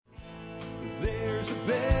a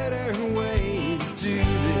better way to do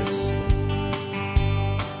this.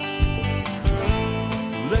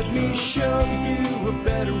 Let me show you a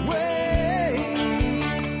better way.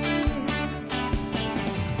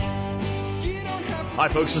 Hi,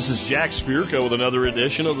 folks. This is Jack Spirko with another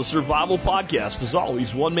edition of the Survival Podcast. As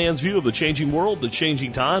always, one man's view of the changing world, the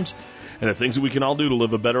changing times, and the things that we can all do to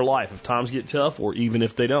live a better life if times get tough or even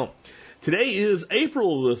if they don't. Today is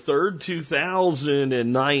April the 3rd,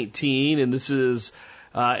 2019, and this is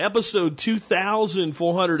episode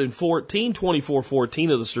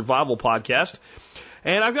 2414 of the Survival Podcast.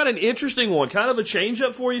 And I've got an interesting one, kind of a change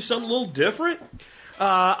up for you, something a little different.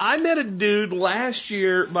 I met a dude last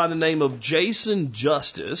year by the name of Jason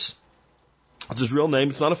Justice. That's his real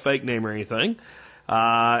name. It's not a fake name or anything.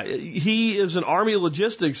 He is an Army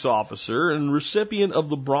logistics officer and recipient of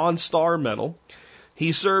the Bronze Star Medal.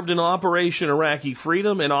 He served in Operation Iraqi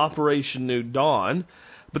Freedom and Operation New Dawn.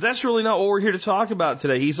 But that's really not what we're here to talk about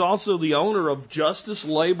today. He's also the owner of Justice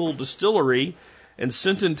Label Distillery in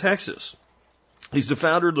Sinton, Texas. He's the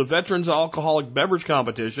founder of the Veterans Alcoholic Beverage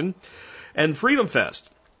Competition and Freedom Fest,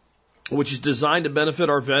 which is designed to benefit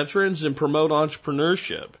our veterans and promote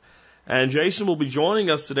entrepreneurship. And Jason will be joining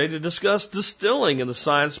us today to discuss distilling and the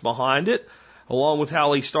science behind it, along with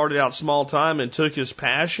how he started out small time and took his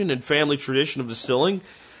passion and family tradition of distilling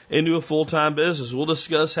into a full-time business. We'll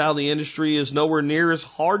discuss how the industry is nowhere near as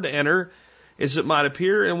hard to enter as it might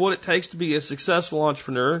appear and what it takes to be a successful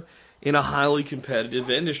entrepreneur in a highly competitive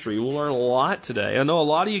industry. We'll learn a lot today. I know a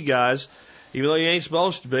lot of you guys, even though you ain't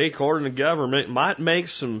supposed to be, according to government, might make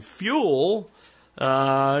some fuel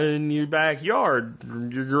in your backyard,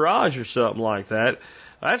 your garage or something like that.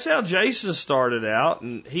 That's how Jason started out,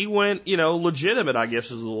 and he went, legitimate, I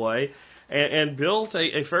guess is the way, and built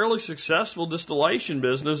a fairly successful distillation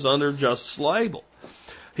business under Justice Label.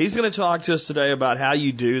 He's going to talk to us today about how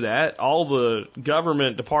you do that, all the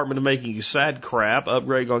government department of making you sad crap,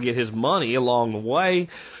 Upgrade going to get his money along the way,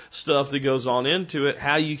 stuff that goes on into it,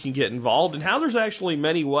 how you can get involved, and how there's actually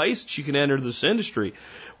many ways that you can enter this industry,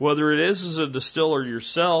 whether it is as a distiller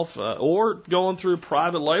yourself or going through a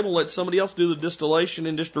private label, let somebody else do the distillation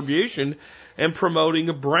and distribution and promoting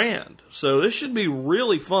a brand. So this should be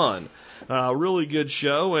really fun, really good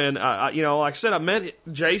show. And, like I said, I met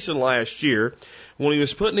Jason last year when he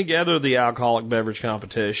was putting together the alcoholic beverage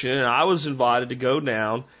competition, and I was invited to go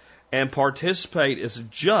down and participate as a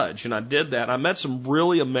judge, and I did that. I met some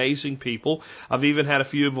really amazing people. I've even had a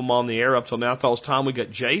few of them on the air up till now. I thought it was time we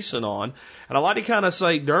got Jason on. And I like to kind of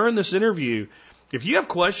say during this interview, if you have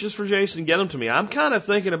questions for Jason, get them to me. I'm kind of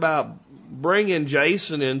thinking about bringing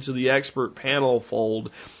Jason into the expert panel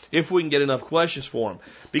fold if we can get enough questions for him.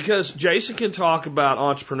 Because Jason can talk about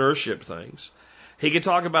entrepreneurship things. He can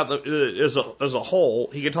talk about as a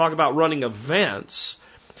whole. He can talk about running events,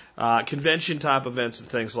 convention type events and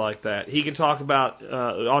things like that. He can talk about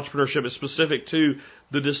entrepreneurship is specific to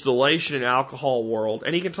the distillation and alcohol world.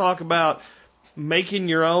 And he can talk about making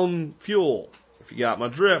your own fuel, if you got my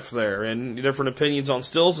drift there, and different opinions on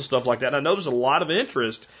stills and stuff like that. And I know there's a lot of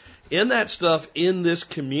interest in that stuff in this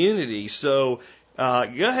community. So go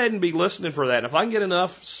ahead and be listening for that. And if I can get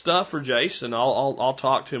enough stuff for Jason, I'll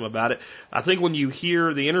talk to him about it. I think when you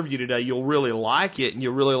hear the interview today, you'll really like it, and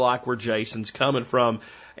you'll really like where Jason's coming from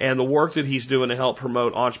and the work that he's doing to help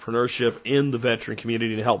promote entrepreneurship in the veteran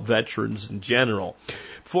community and to help veterans in general.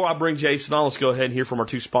 Before I bring Jason on, let's go ahead and hear from our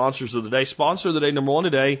two sponsors of the day. Sponsor of the day, number one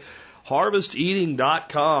today,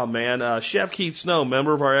 HarvestEating.com, man. Chef Keith Snow,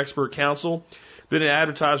 member of our expert council, been an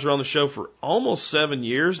advertiser on the show for almost 7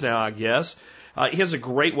 years now, I guess. He has a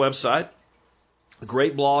great website, a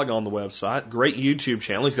great blog on the website, great YouTube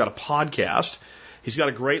channel. He's got a podcast. He's got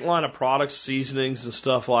a great line of products, seasonings, and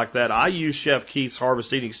stuff like that. I use Chef Keith's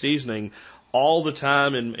Harvest Eating seasoning all the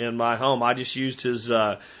time in my home. I just used his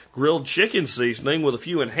grilled chicken seasoning with a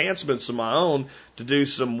few enhancements of my own to do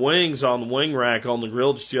some wings on the wing rack on the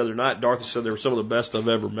grill just the other night. Dorothy said they were some of the best I've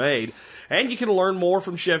ever made. And you can learn more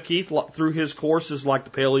from Chef Keith through his courses like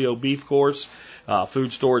the Paleo Beef Course,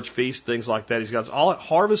 Food Storage Feast, things like that. He's got it all at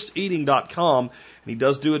HarvestEating.com, and he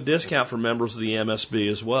does do a discount for members of the MSB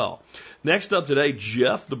as well. Next up today,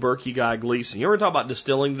 Jeff the Berkey Guy Gleason. You ever talk about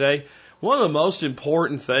distilling today? One of the most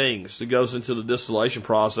important things that goes into the distillation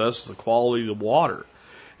process is the quality of the water.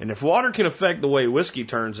 And if water can affect the way whiskey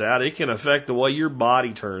turns out, it can affect the way your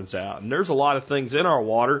body turns out. And there's a lot of things in our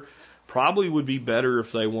water probably would be better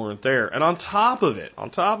if they weren't there. And on top of it,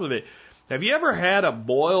 have you ever had a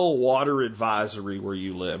boil water advisory where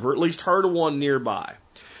you live, or at least heard of one nearby?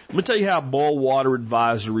 Let me tell you how boil water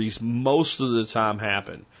advisories most of the time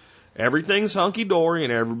happen. Everything's hunky-dory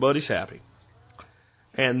and everybody's happy.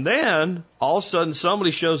 And then all of a sudden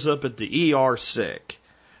somebody shows up at the ER sick.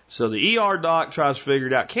 So the ER doc tries to figure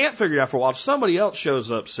it out, can't figure it out for a while. Somebody else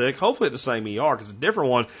shows up sick, hopefully at the same ER, because a different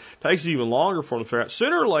one takes even longer for them to figure out.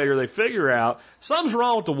 Sooner or later, they figure out something's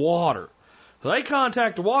wrong with the water. So they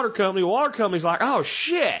contact the water company. The water company's like, oh,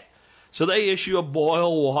 shit. So they issue a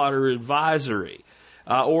boil water advisory.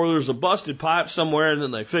 Or there's a busted pipe somewhere, and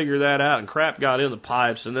then they figure that out, and crap got in the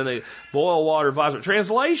pipes, and then they boil water advisory.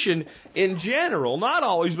 Translation, in general, not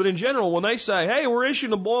always, but in general, when they say, hey, we're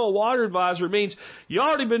issuing a boil water advisory, it means you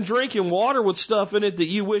already been drinking water with stuff in it that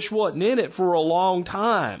you wish wasn't in it for a long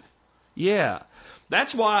time. Yeah.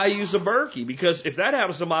 That's why I use a Berkey, because if that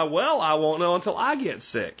happens to my well, I won't know until I get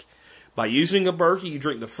sick. By using a Berkey, you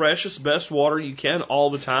drink the freshest, best water you can all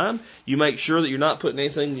the time. You make sure that you're not putting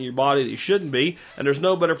anything in your body that you shouldn't be. And there's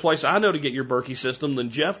no better place I know to get your Berkey system than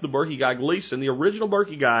Jeff, the Berkey guy Gleason, the original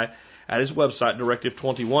Berkey guy, at his website,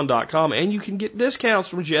 directive21.com. And you can get discounts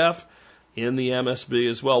from Jeff in the MSB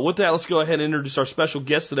as well. With that, let's go ahead and introduce our special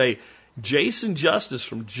guest today, Jason Justice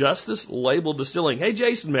from Justice Label Distilling. Hey,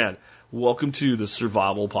 Jason, man, welcome to the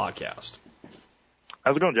Survival Podcast.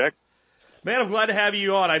 How's it going, Jack? Man, I'm glad to have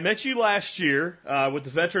you on. I met you last year with the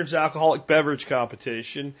Veterans Alcoholic Beverage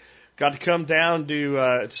Competition. Got to come down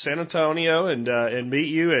to San Antonio and meet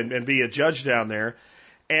you and be a judge down there.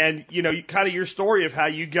 And, you know, kind of your story of how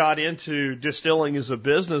you got into distilling as a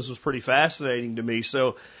business was pretty fascinating to me.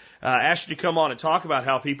 So I asked you to come on and talk about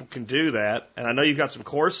how people can do that. And I know you've got some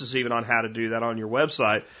courses even on how to do that on your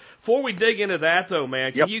website. Before we dig into that, though,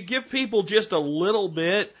 man, can you give people just a little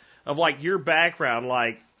bit of, like, your background,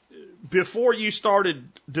 like, before you started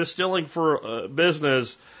distilling for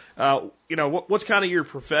business, you know, what's kind of your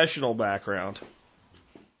professional background?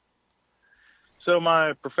 So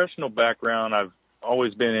my professional background, I've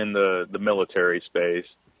always been in the military space.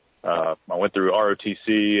 I went through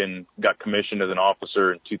ROTC and got commissioned as an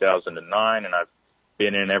officer in 2009, and I've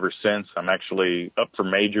been in ever since. I'm actually up for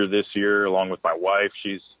major this year along with my wife.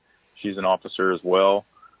 She's an officer as well.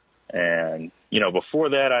 And, you know, before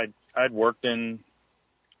that, I'd worked in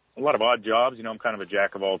a lot of odd jobs. You know, I'm kind of a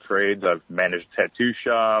jack of all trades. I've managed a tattoo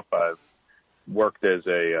shop. I've worked as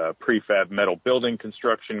a prefab metal building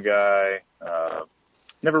construction guy.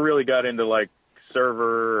 Never really got into like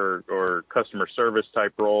server or customer service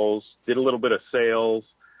type roles. Did a little bit of sales,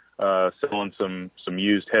 selling some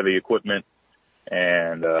used heavy equipment.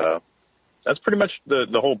 And that's pretty much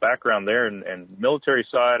the whole background there. And military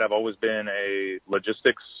side, I've always been a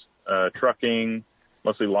logistics, trucking,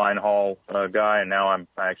 mostly line haul guy, and now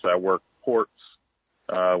I work ports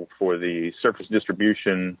for the Surface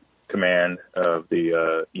Distribution Command of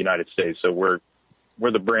the United States. So we're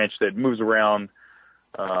the branch that moves around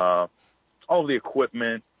all of the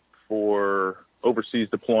equipment for overseas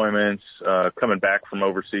deployments, coming back from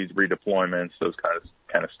overseas redeployments, those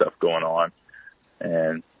kind of stuff going on,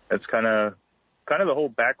 and that's kind of the whole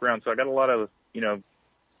background. So I got a lot of, you know,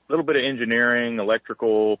 a little bit of engineering,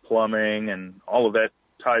 electrical, plumbing, and all of that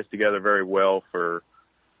ties together very well for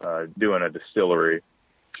doing a distillery.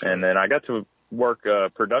 And then I got to work a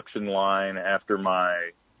production line after my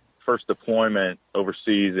first deployment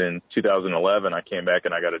overseas in 2011. I came back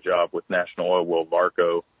and I got a job with National Oilwell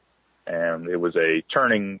Varco, and it was a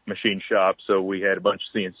turning machine shop. So we had a bunch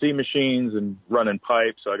of CNC machines and running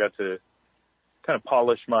pipes. So I got to kind of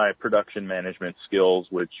polish my production management skills,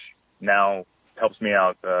 which now helps me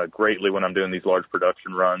out greatly when I'm doing these large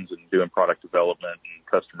production runs and doing product development and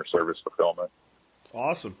customer service fulfillment.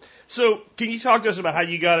 Awesome. So can you talk to us about how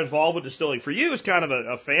you got involved with distilling? For you, it's kind of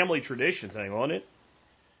a family tradition thing, wasn't it?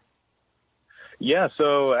 Yeah,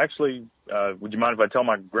 so actually, would you mind if I tell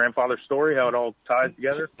my grandfather's story, how it all ties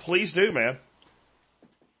together? Please do, man.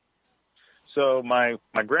 So my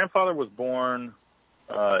grandfather was born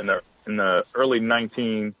in the early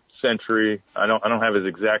 19th century. I don't have his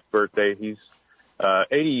exact birthday. He's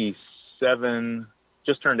 87,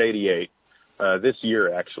 just turned 88 this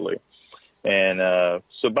year, actually. And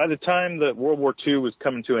so by the time that World War II was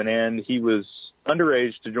coming to an end, he was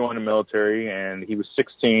underage to join the military, and he was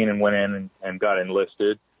 16 and went in and got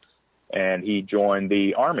enlisted, and he joined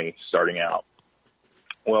the Army starting out.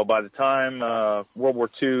 Well, by the time World War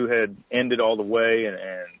II had ended all the way, and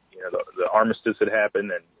you know, the armistice had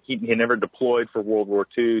happened, and he never deployed for World War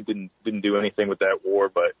II, didn't do anything with that war,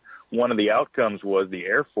 but one of the outcomes was the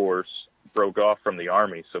Air Force broke off from the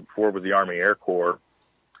Army. So before it was the Army Air Corps,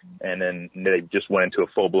 and then they just went into a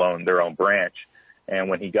full-blown their own branch. And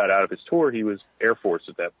when he got out of his tour, he was Air Force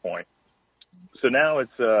at that point. So now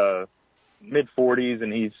it's mid-40s,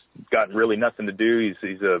 and he's got really nothing to do.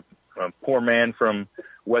 He's a poor man from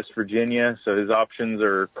West Virginia, so his options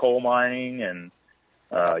are coal mining and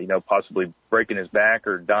possibly breaking his back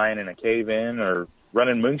or dying in a cave-in or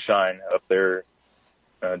running moonshine up there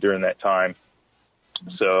during that time.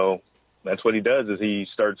 So that's what he does, is he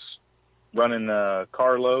starts running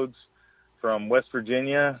car loads from West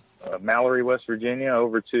Virginia, Mallory, West Virginia,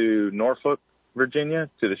 over to Norfolk, Virginia,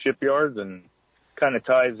 to the shipyards, and kind of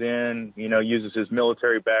ties in, uses his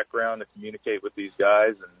military background to communicate with these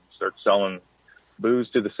guys and starts selling booze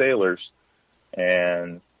to the sailors.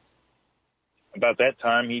 And about that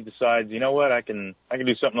time, he decides, you know what, I can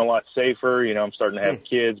do something a lot safer. I'm starting to have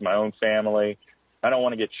kids, my own family. I don't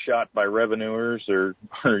want to get shot by revenuers or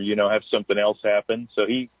have something else happen. So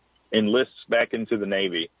he enlists back into the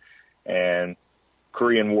Navy, and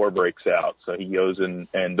Korean War breaks out. So he goes and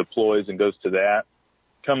deploys and goes to that,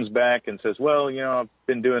 comes back and says, well, I've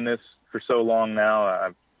been doing this for so long now.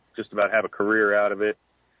 I've just about have a career out of it.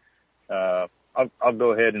 I'll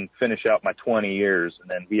go ahead and finish out my 20 years. And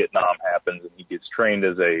then Vietnam happens, and he gets trained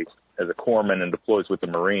as a corpsman and deploys with the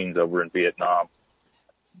Marines over in Vietnam.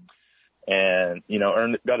 And,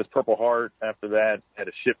 got his Purple Heart after that, had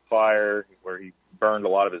a ship fire where he burned a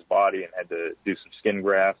lot of his body and had to do some skin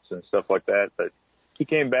grafts and stuff like that. But he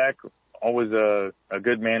came back, always a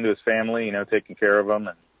good man to his family, taking care of them,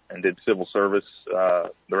 and did civil service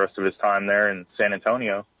the rest of his time there in San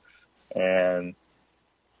Antonio. And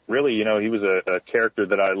really, he was a character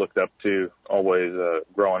that I looked up to always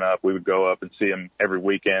growing up. We would go up and see him every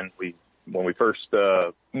weekend. When we first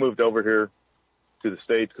moved over here to the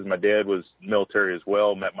States, because my dad was military as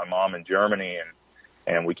well, met my mom in Germany,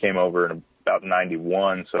 and we came over in about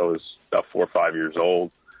 91, so I was about 4 or 5 years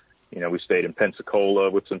old. We stayed in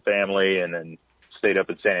Pensacola with some family, and then stayed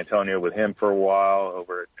up in San Antonio with him for a while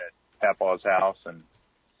over at Papaw's house, and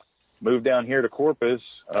moved down here to Corpus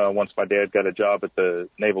once my dad got a job at the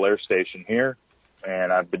Naval Air Station here,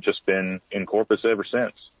 and I've just been in Corpus ever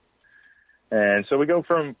since. And so we go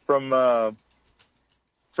from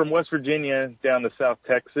West Virginia down to South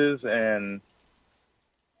Texas, and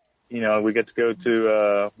we get to go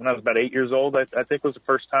to when I was about 8 years old. I think was the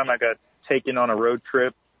first time I got taken on a road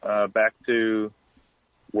trip back to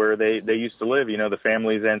where they used to live. The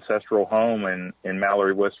family's ancestral home in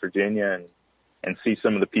Mallory, West Virginia, and see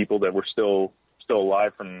some of the people that were still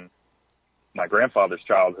alive from my grandfather's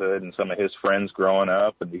childhood and some of his friends growing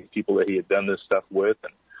up, and these people that he had done this stuff with,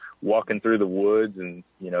 and walking through the woods and,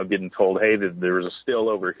 getting told, hey, there was a still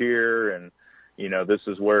over here, and, this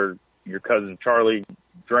is where your cousin Charlie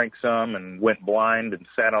drank some and went blind and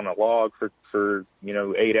sat on a log for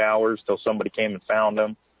 8 hours till somebody came and found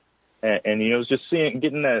him. And it was just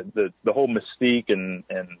getting the whole mystique and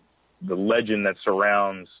the legend that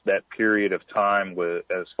surrounds that period of time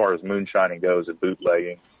as far as moonshining goes and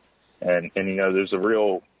bootlegging. And there's a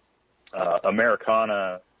real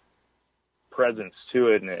Americana presence to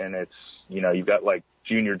it, and it's you've got like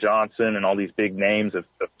Junior Johnson and all these big names of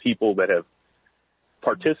people that have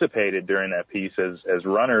participated during that piece as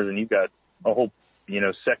runners, and you've got a whole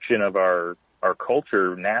section of our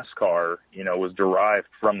culture. NASCAR was derived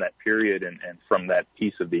from that period and from that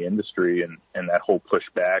piece of the industry, and that whole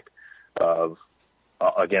pushback of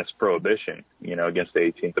against prohibition, against the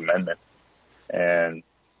 18th Amendment. And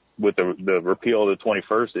with the repeal of the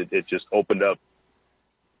 21st, it just opened up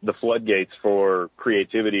the floodgates for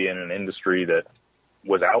creativity in an industry that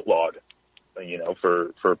was outlawed,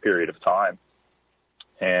 for a period of time.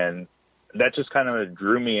 And that just kind of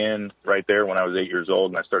drew me in right there when I was 8 years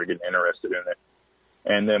old, and I started getting interested in it.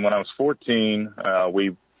 And then when I was 14,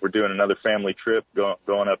 we were doing another family trip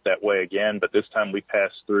going up that way again, but this time we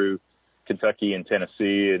passed through Kentucky and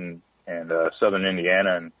Tennessee and southern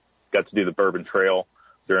Indiana, and got to do the Bourbon Trail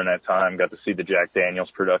during that time, got to see the Jack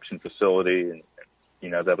Daniel's production facility, and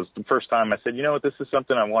that was the first time I said, this is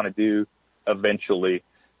something I want to do eventually.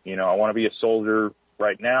 I want to be a soldier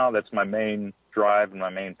right now. That's my main drive and my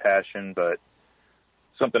main passion, but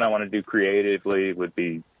something I want to do creatively would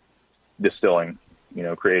be distilling,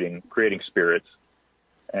 creating spirits.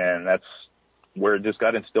 And that's where it just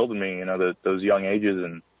got instilled in me, those young ages.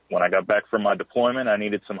 And when I got back from my deployment, I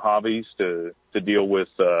needed some hobbies to deal with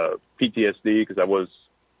PTSD, because I was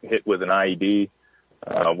hit with an IED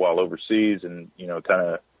while overseas, and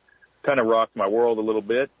kind of rocked my world a little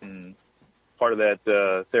bit. And part of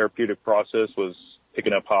that therapeutic process was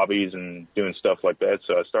picking up hobbies and doing stuff like that.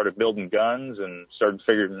 So I started building guns and started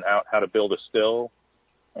figuring out how to build a still.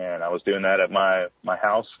 And I was doing that at my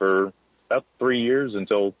house for about 3 years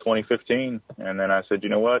until 2015. And then I said, you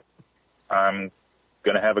know what? I'm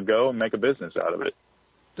going to have a go and make a business out of it.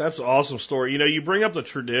 That's an awesome story. You bring up the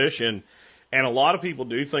tradition, and a lot of people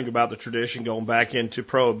do think about the tradition going back into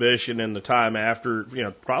Prohibition and the time after,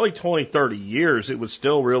 probably 20, 30 years. It was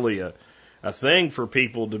still really a thing for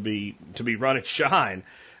people to be running shine.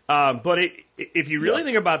 But if you really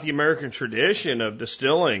think about the American tradition of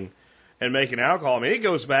distilling and making alcohol, I mean, it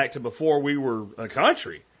goes back to before we were a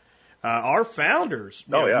country. Our founders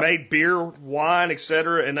made beer, wine,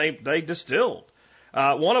 etc., and they distilled.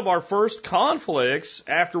 One of our first conflicts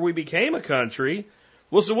after we became a country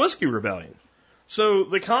was the Whiskey Rebellion. So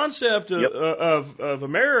the concept of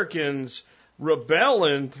Americans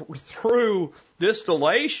rebelling through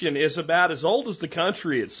distillation is about as old as the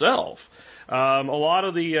country itself. A lot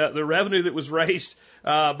of the revenue that was raised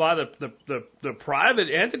by the private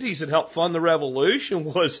entities that helped fund the revolution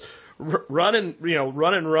was running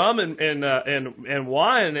rum and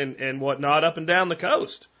wine and whatnot up and down the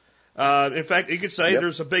coast. In fact, you could say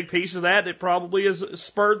there's a big piece of that probably has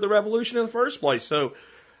spurred the revolution in the first place. So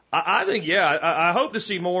I think, I hope to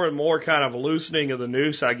see more and more kind of loosening of the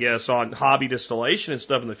noose, I guess, on hobby distillation and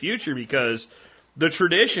stuff in the future, because the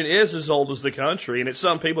tradition is as old as the country, and it's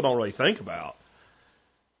something people don't really think about.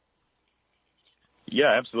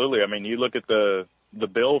 Yeah, absolutely. I mean, you look at the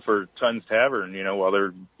bill for Tunn's Tavern, while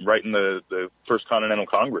they're writing the First Continental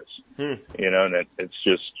Congress, and it's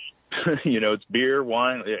just, it's beer,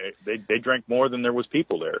 wine. They drank more than there was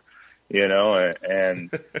people there, and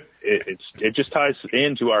it just ties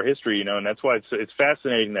into our history, and that's why it's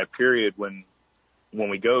fascinating, that period when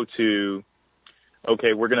we go to,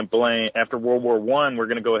 okay, we're going to blame, after World War I, we're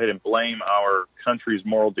going to go ahead and blame our country's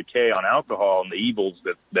moral decay on alcohol and the evils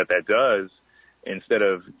that does, instead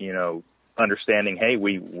of, understanding, hey,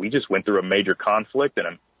 we just went through a major conflict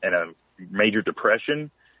and a major depression.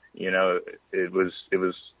 It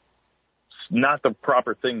was not the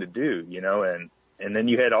proper thing to do, and then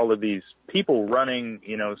you had all of these people running,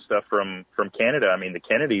 stuff from Canada. I mean, the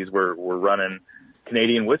Kennedys were running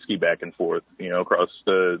Canadian whiskey back and forth, across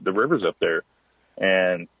the rivers up there,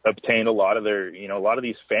 and obtained a lot of their, a lot of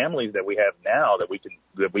these families that we have now that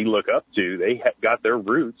we look up to. They got their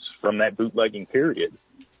roots from that bootlegging period.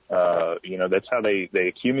 That's how they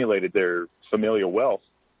accumulated their familial wealth.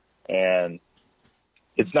 And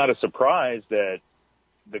it's not a surprise that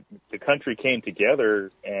the country came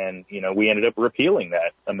together and, we ended up repealing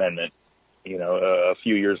that amendment, a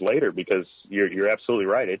few years later, because you're absolutely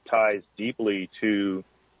right. It ties deeply to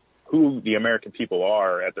who the American people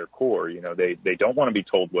are at their core. They don't want to be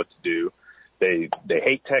told what to do. They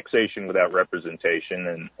hate taxation without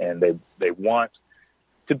representation, and they want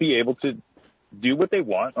to be able to do what they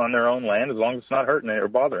want on their own land, as long as it's not hurting or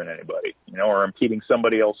bothering anybody, or impeding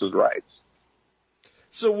somebody else's rights.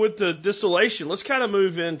 So with the distillation, let's kind of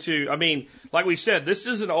move into, I mean, like we said, this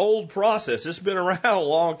is an old process. It's been around a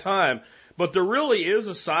long time, but there really is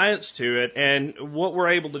a science to it. And what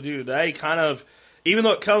we're able to do today kind of, even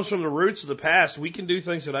though it comes from the roots of the past, we can do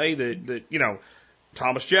things today that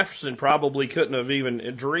Thomas Jefferson probably couldn't have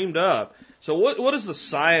even dreamed up. So what is the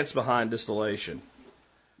science behind distillation?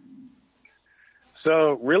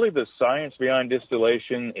 So really the science behind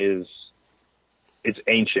distillation it's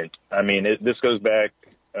ancient. I mean, this goes back,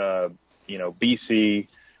 BC,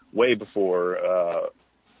 way before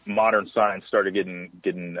modern science started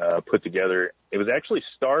getting put together. It was actually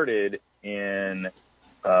started in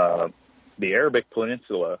the Arabic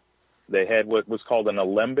Peninsula. They had what was called an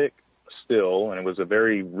alembic still, and it was a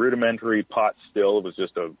very rudimentary pot still. It was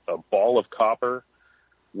just a ball of copper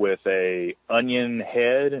with a onion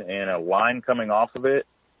head and a line coming off of it.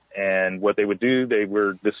 And what they would do, they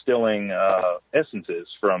were distilling essences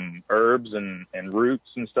from herbs and roots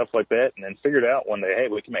and stuff like that, and then figured out one day, hey,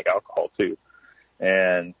 we can make alcohol too.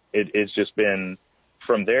 And it's just been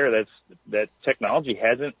from there. That technology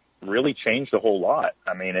hasn't really changed a whole lot.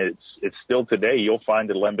 I mean, it's still today. You'll find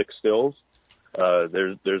alembic stills.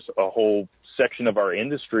 There's a whole section of our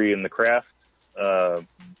industry in the craft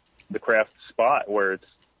spot where it's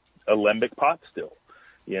alembic pot still.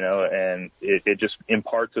 And it just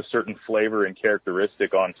imparts a certain flavor and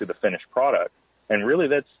characteristic onto the finished product. And really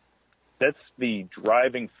that's the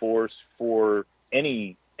driving force for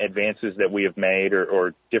any advances that we have made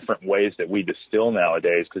or different ways that we distill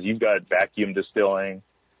nowadays. Because you've got vacuum distilling,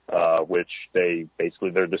 which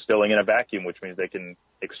they're distilling in a vacuum, which means they can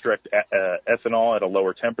extract ethanol at a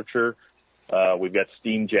lower temperature. We've got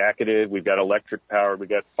steam jacketed, we've got electric powered, we've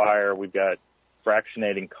got fire, we've got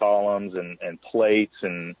fractionating columns and plates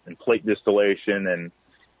and plate distillation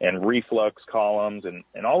and reflux columns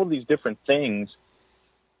and all of these different things.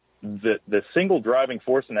 The single driving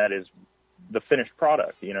force in that is the finished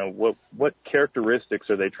product. What characteristics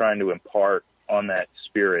are they trying to impart on that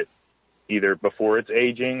spirit, either before it's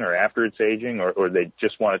aging or after it's aging, or they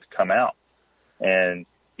just want it to come out. And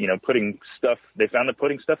they found that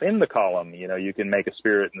putting stuff in the column, you can make a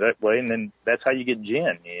spirit that way, and then that's how you get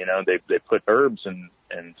gin. They put herbs and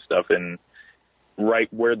stuff in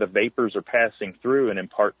right where the vapors are passing through and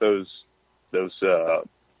impart the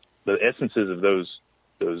essences of those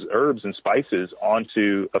herbs and spices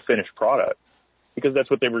onto a finished product, because that's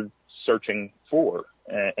what they were searching for.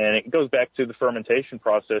 And it goes back to the fermentation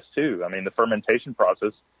process too. I mean, the fermentation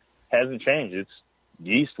process hasn't changed. It's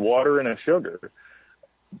yeast, water, and a sugar.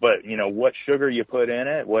 But, what sugar you put in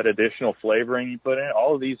it, what additional flavoring you put in it,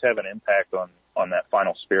 all of these have an impact on that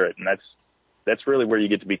final spirit. And that's really where you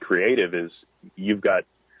get to be creative, is you've got,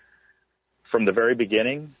 from the very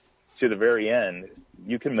beginning to the very end,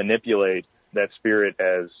 you can manipulate that spirit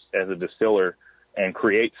as a distiller and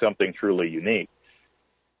create something truly unique.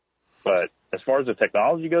 But as far as the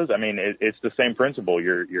technology goes, I mean, it's the same principle.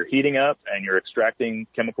 You're heating up and you're extracting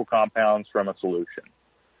chemical compounds from a solution,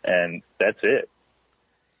 and that's it.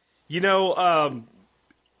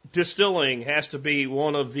 Distilling has to be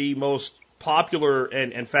one of the most popular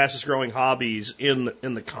and fastest growing hobbies in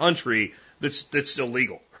the country that's still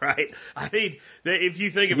legal, right? I mean, if you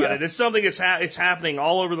think about it, it's something that's it's happening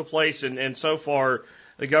all over the place, and so far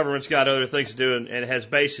the government's got other things to do and has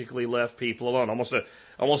basically left people alone.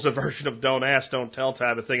 Almost a version of don't ask, don't tell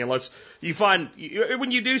type of thing. Unless you find,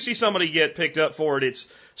 when you do see somebody get picked up for it, it's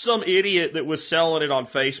some idiot that was selling it on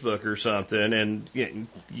Facebook or something, and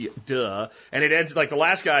duh. And it ends, like the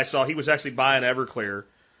last guy I saw, he was actually buying Everclear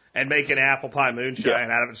and making apple pie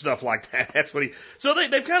moonshine out of it, stuff like that. That's what so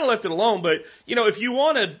they've kind of left it alone. But, if you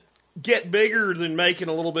want to get bigger than making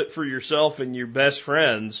a little bit for yourself and your best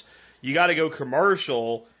friends, you got to go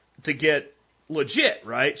commercial to get legit,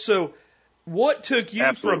 right? So what took you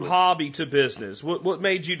Absolutely. from hobby to business? What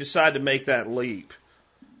made you decide to make that leap?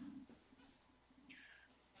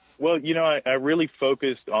 Well, I really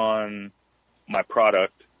focused on my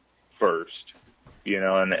product first,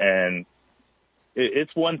 and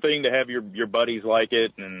it's one thing to have your buddies like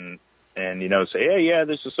it and say, hey, yeah,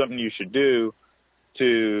 this is something you should do,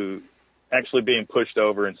 to actually being pushed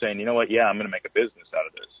over and saying, you know what, yeah, I'm going to make a business out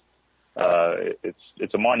of this.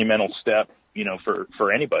 It's a monumental step,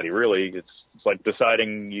 for anybody really. It's like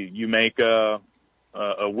deciding you make a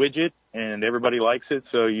widget and everybody likes it,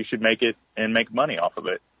 so you should make it and make money off of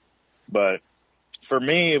it. But for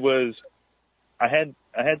me, it was, I had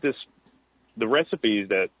the recipes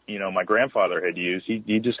that, my grandfather had used.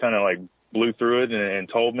 He just kind of like blew through it and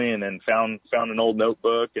told me, and then found an old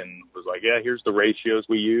notebook and was like, yeah, here's the ratios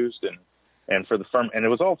we used. And for and it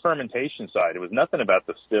was all fermentation side. It was nothing about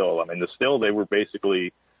the still. I mean, the still, they were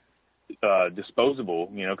basically disposable,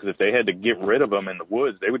 because if they had to get rid of them in the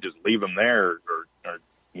woods, they would just leave them there or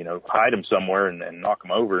hide them somewhere and knock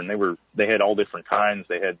them over. And they had all different kinds.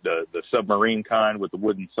 They had the submarine kind with the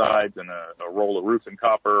wooden sides and a roll of roofing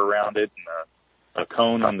copper around it and a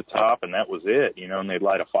cone on the top, and that was it, and they'd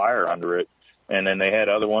light a fire under it. And then they had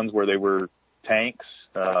other ones where they were tanks,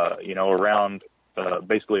 around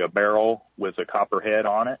basically a barrel with a copper head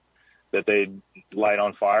on it that they'd light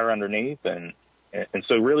on fire underneath. And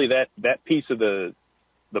so really that piece of the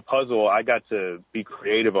puzzle, I got to be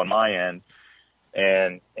creative on my end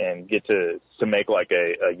and get to make like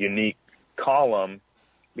a unique column,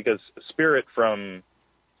 because spirit from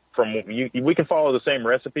we can follow the same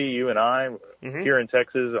recipe, you and I, here in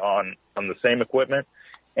Texas on the same equipment,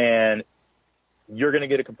 and you're going to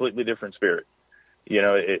get a completely different spirit.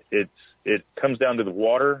 It comes down to the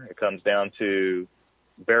water. It comes down to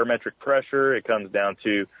barometric pressure. It comes down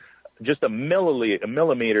to just a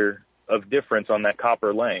millimeter of difference on that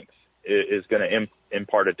copper length is going to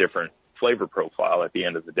impart a different flavor profile at the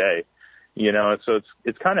end of the day. So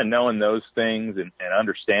it's kind of knowing those things and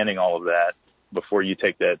understanding all of that before you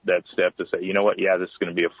take that step to say, you know what, yeah, this is going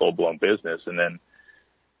to be a full-blown business. And then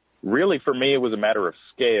really for me, it was a matter of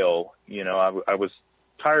scale. I was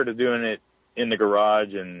tired of doing it in the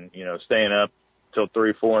garage and, staying up till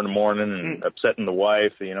 3, 4 in the morning and upsetting the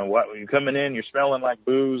wife. What, when you're coming in, you're smelling like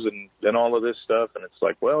booze and all of this stuff. And it's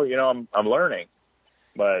like, well, I'm learning.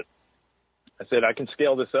 But I said, I can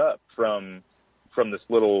scale this up from this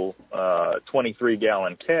little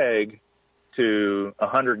 23-gallon keg to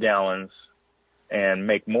 100 gallons and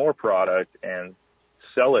make more product and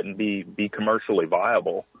sell it and be commercially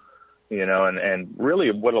viable. And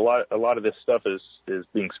really what a lot of this stuff is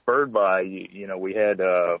being spurred by, we had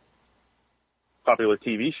popular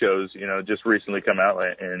TV shows, just recently come out,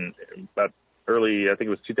 and about early, I think it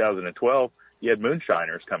was 2012, you had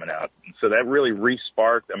moonshiners coming out. So that really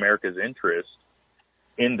re-sparked America's interest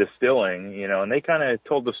in distilling, and they kind of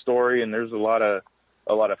told the story, and there's a lot of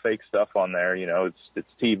fake stuff on there. It's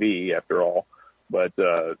TV after all, But,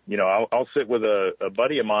 I'll sit with a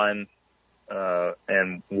buddy of mine,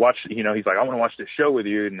 and watch, he's like, I want to watch this show with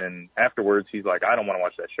you. And then afterwards he's like, I don't want to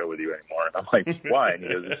watch that show with you anymore. And I'm like, why? And he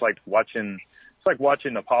goes, it's like watching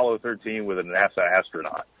Apollo 13 with a NASA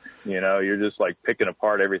astronaut. You're just like picking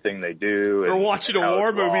apart everything they do. Or watching a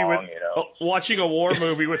war movie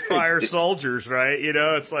with prior soldiers, right?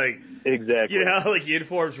 It's like, exactly. Like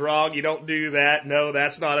uniform's wrong. You don't do that. No,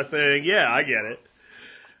 that's not a thing. Yeah, I get it.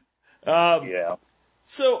 Yeah.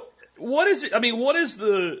 So what is it? I mean, what is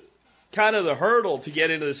the kind of the hurdle to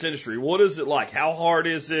get into this industry? What is it like? How hard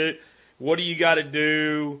is it? What do you got to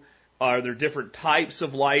do? Are there different types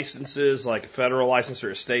of licenses, like a federal license or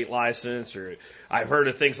a state license? Or I've heard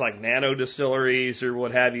of things like nano distilleries or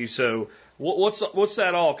what have you. So what's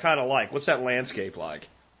that all kind of like? What's that landscape like?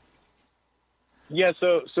 Yeah.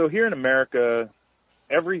 So here in America,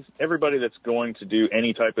 everybody that's going to do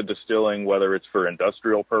any type of distilling, whether it's for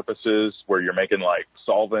industrial purposes where you're making like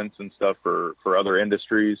solvents and stuff for other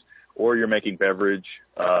industries, or you're making beverage.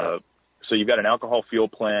 So you've got an alcohol fuel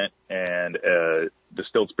plant and a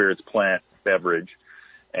distilled spirits plant beverage.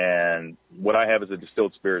 And what I have is a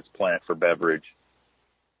distilled spirits plant for beverage.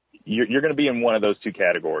 You're going to be in one of those two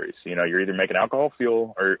categories. You're either making alcohol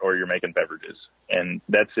fuel or you're making beverages, and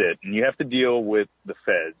that's it. And you have to deal with the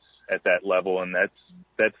feds at that level. And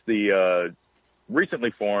that's the,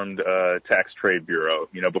 recently formed Tax Trade Bureau.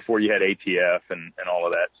 Before you had ATF and all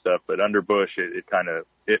of that stuff, but under Bush,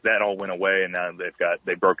 that all went away, and now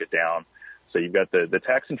they broke it down. So you've got the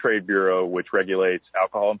Tax and Trade Bureau, which regulates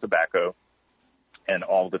alcohol and tobacco, and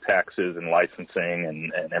all the taxes and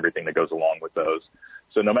licensing and everything that goes along with those.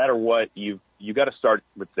 So no matter what, you got to start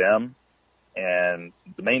with them, and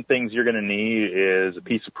the main things you're going to need is a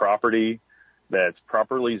piece of property that's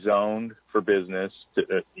properly zoned for business,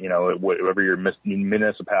 whatever your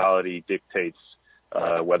municipality dictates,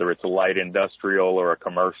 whether it's a light industrial or a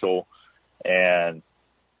commercial. And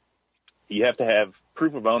you have to have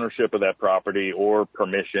proof of ownership of that property or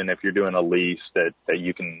permission if you're doing a lease that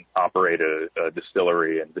you can operate a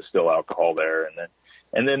distillery and distill alcohol there.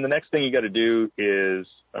 And then the next thing you got to do is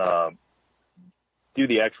do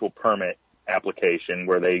the actual permit application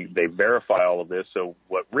where they verify all of this. So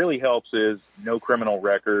what really helps is no criminal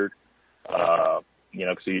record, because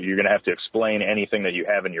you're going to have to explain anything that you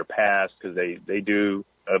have in your past, because they do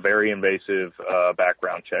a very invasive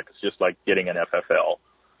background check. It's just like getting an FFL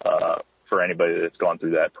for anybody that's gone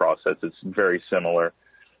through that process. It's very similar,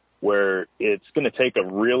 where it's going to take a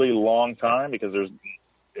really long time because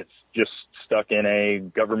it's just stuck in a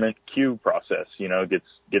government queue process.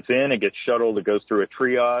 Gets in, it gets shuttled, it goes through a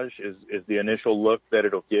triage is the initial look that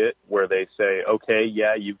it'll get, where they say, okay,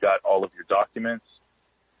 yeah, you've got all of your documents.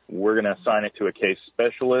 We're going to assign it to a case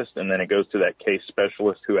specialist, and then it goes to that case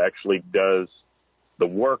specialist who actually does the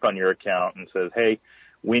work on your account and says, hey,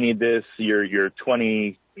 we need this, your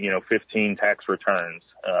 2015 tax returns.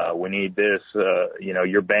 We need this,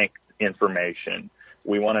 your bank information.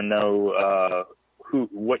 We want to know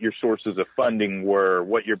what your sources of funding were,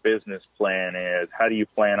 what your business plan is, how do you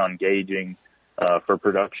plan on gauging for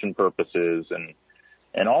production purposes,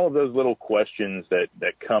 and all of those little questions that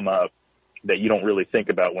come up that you don't really think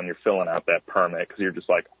about when you're filling out that permit, because you're just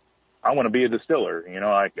like, I want to be a distiller.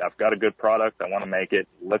 I've got a good product. I want to make it.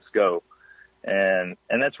 Let's go. And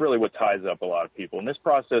that's really what ties up a lot of people. And this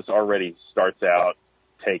process already starts out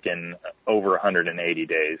taking over 180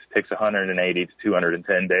 days. It takes 180 to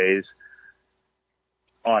 210 days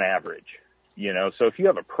on average, so if you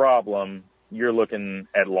have a problem, you're looking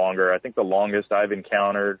at longer. I think the longest I've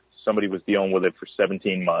encountered, somebody was dealing with it for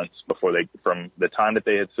 17 months from the time that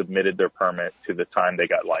they had submitted their permit to the time they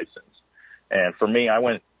got licensed. And for me, I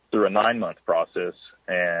went through a 9-month process,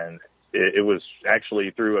 and it was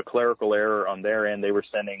actually through a clerical error on their end. They were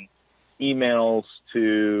sending emails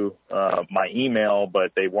to my email,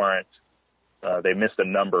 but they weren't. They missed a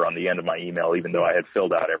number on the end of my email, even though I had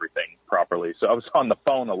filled out everything properly. So I was on the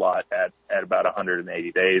phone a lot at about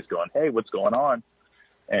 180 days going, hey, what's going on?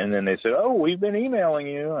 And then they said, oh, we've been emailing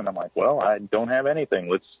you. And I'm like, well, I don't have anything.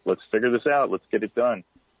 Let's figure this out. Let's get it done.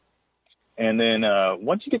 And then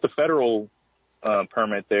once you get the federal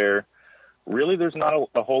permit there, really there's not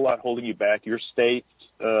a whole lot holding you back. Your state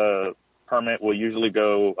permit will usually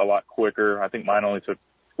go a lot quicker. I think mine only took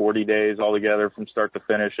 40 days altogether from start to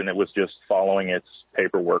finish, and it was just following its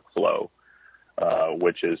paperwork flow,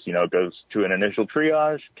 which is, goes to an initial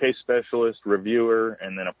triage, case specialist, reviewer,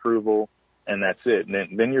 and then approval, and that's it.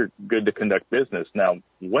 And then you're good to conduct business. Now,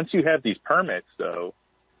 once you have these permits, though,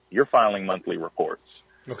 you're filing monthly reports.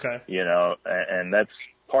 Okay. And that's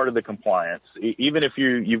part of the compliance. Even if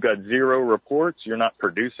you've got 0 reports, you're not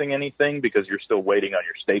producing anything because you're still waiting on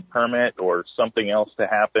your state permit or something else to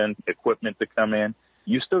happen, equipment to come in.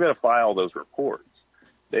 You still got to file those reports.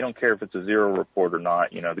 They don't care if it's a 0 report or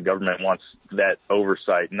not. You know, the government wants that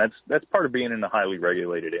oversight, and that's part of being in a highly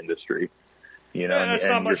regulated industry. You know, yeah, it's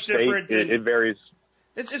not much different. It varies.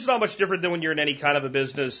 It's not much different than when you're in any kind of a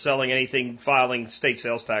business selling anything, filing state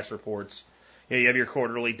sales tax reports. You know, you have your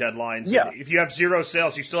quarterly deadlines. Yeah. If you have 0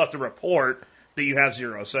 sales, you still have to report that you have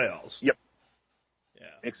 0 sales. Yep. Yeah.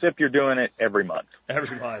 Except you're doing it every month.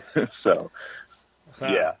 Every month. So,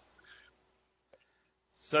 yeah.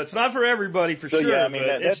 So it's not for everybody for sure, yeah, I mean,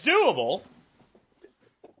 but it's doable.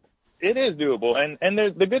 It is doable. And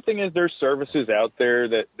the good thing is there's services out there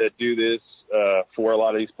that do this for a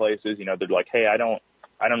lot of these places. You know, they're like, hey, I don't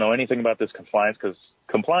know anything about this compliance, because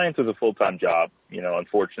compliance is a full-time job. You know,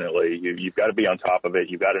 unfortunately, you've got to be on top of it.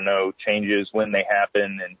 You've got to know changes when they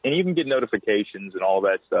happen, and you can get notifications and all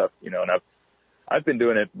that stuff. You know, and I've been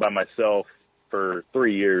doing it by myself for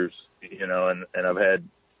 3 years. You know, and I've had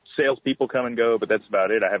salespeople come and go, but that's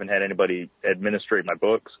about it. I haven't had anybody administrate my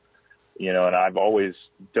books. You know, and I've always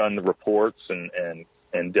done the reports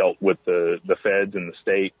and dealt with the feds and the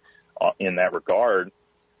state in that regard.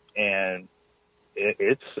 And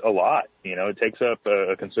it's a lot. You know, it takes up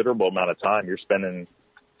a considerable amount of time. You're spending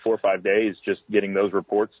 4 or 5 days just getting those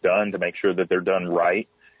reports done to make sure that they're done right,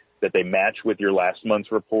 that they match with your last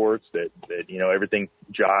month's reports, that you know, everything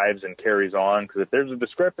jives and carries on. Because if there's a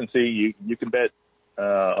discrepancy, you can bet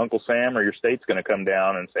Uncle Sam or your state's going to come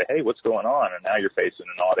down and say, hey, what's going on? And now you're facing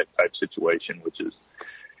an audit type situation, which is,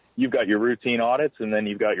 you've got your routine audits and then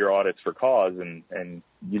you've got your audits for cause, and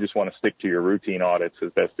you just want to stick to your routine audits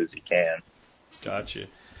as best as you can. Gotcha.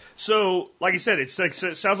 So, like I said, it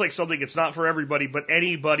sounds like something that's not for everybody, but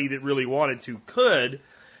anybody that really wanted to could.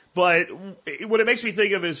 But what it makes me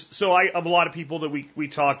think of is, so I have a lot of people that we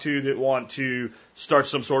talk to that want to start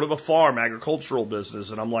some sort of a farm, agricultural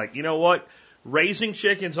business. And I'm like, you know what? Raising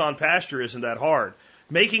chickens on pasture isn't that hard.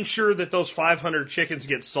 Making sure that those 500 chickens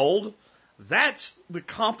get sold, that's the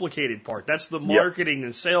complicated part. That's the marketing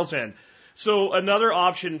and sales end. So another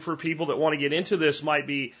option for people that want to get into this might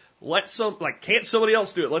be, can't somebody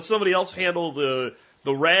else do it? Let somebody else handle the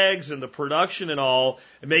regs and the production and all,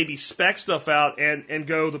 and maybe spec stuff out and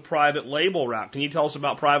go the private label route. Can you tell us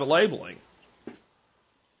about private labeling?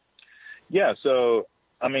 Yeah, so,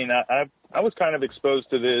 I mean, I was kind of exposed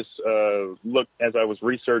to this as I was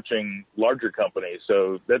researching larger companies.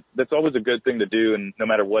 So that's always a good thing to do, and no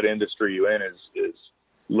matter what industry you're in, is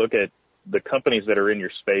look at the companies that are in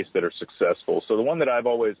your space that are successful. So the one that I've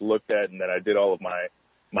always looked at and that I did all of my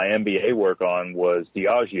MBA work on was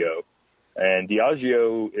Diageo. And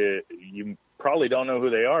Diageo, you probably don't know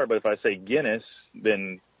who they are, but if I say Guinness,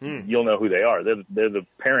 then you'll know who they are. They're the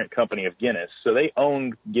parent company of Guinness. So they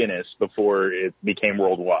owned Guinness before it became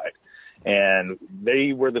worldwide. And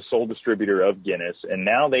they were the sole distributor of Guinness. And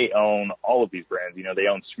now they own all of these brands. You know, they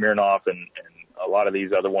own Smirnoff and a lot of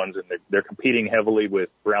these other ones. And they're competing heavily with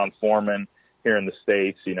Brown-Forman here in the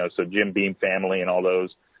States, you know, so Jim Beam family and all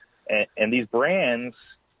those. And these brands,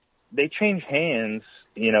 they change hands,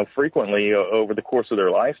 you know, frequently over the course of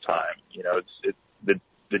their lifetime. You know,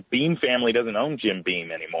 the Beam family doesn't own Jim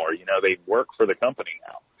Beam anymore. You know, they work for the company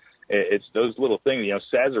now. It's those little things. You know,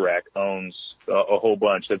 Sazerac owns a whole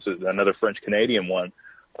bunch. That's another French-Canadian one.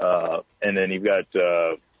 And then you've got,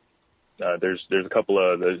 there's a couple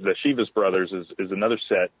of, the Chivas brothers is another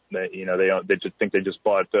set that, you know, they just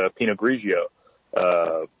bought Pinot Grigio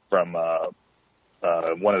from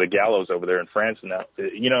one of the Gallos over there in France. And now,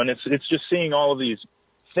 you know, and it's just seeing all of these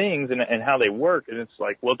things and how they work. And it's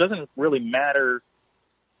like, well, it doesn't really matter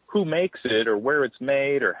who makes it or where it's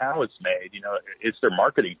made or how it's made. You know, it's their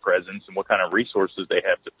marketing presence and what kind of resources they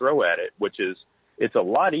have to throw at it, which is, it's a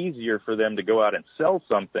lot easier for them to go out and sell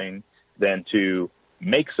something than to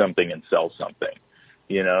make something and sell something.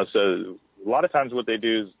 You know, so a lot of times what they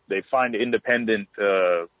do is they find independent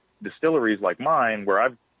distilleries like mine where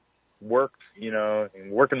I've worked, you know,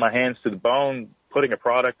 and working my hands to the bone, putting a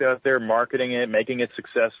product out there, marketing it, making it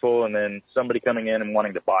successful, and then somebody coming in and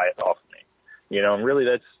wanting to buy it off me. You know, and really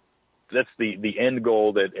that's the end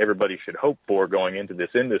goal that everybody should hope for going into this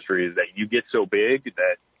industry, is that you get so big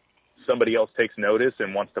that somebody else takes notice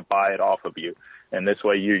and wants to buy it off of you. And this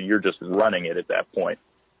way you're just running it at that point.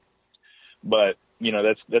 But, you know,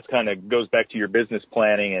 that's kind of goes back to your business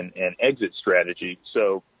planning and exit strategy.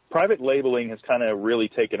 So private labeling has kind of really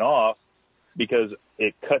taken off because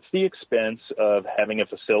it cuts the expense of having a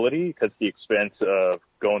facility, cuts the expense of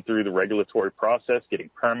going through the regulatory process, getting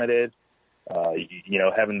permitted.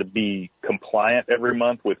 having to be compliant every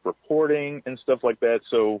month with reporting and stuff like that.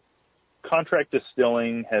 So contract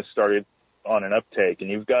distilling has started on an uptake, and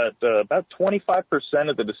you've got about 25%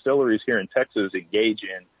 of the distilleries here in Texas engage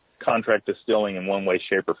in contract distilling in one way,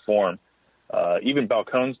 shape, or form. Even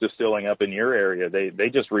Balcones Distilling up in your area, they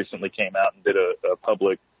just recently came out and did a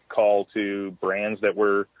public call to brands that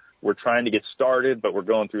were trying to get started, but we're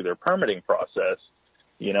going through their permitting process.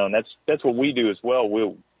 And that's what we do as well.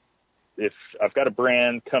 If I've got a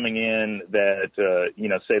brand coming in that,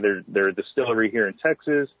 say they're a distillery here in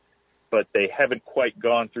Texas, but they haven't quite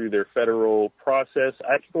gone through their federal process,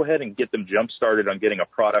 I can go ahead and get them jump-started on getting a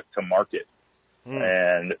product to market.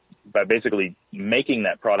 And by basically making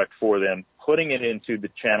that product for them, putting it into the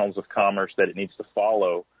channels of commerce that it needs to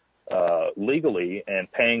follow legally,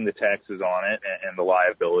 and paying the taxes on it and the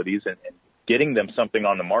liabilities, and getting them something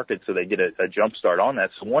on the market so they get a jump start on that.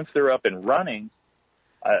 So once they're up and running,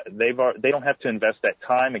 they don't have to invest that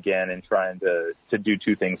time again in trying to do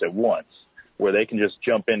two things at once, where they can just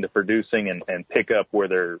jump into producing and pick up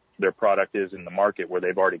where their product is in the market, where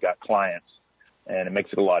they've already got clients, and it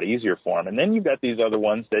makes it a lot easier for them. And then you've got these other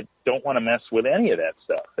ones that don't want to mess with any of that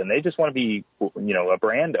stuff, and they just want to be, a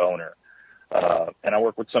brand owner. And I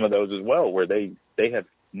work with some of those as well, where they have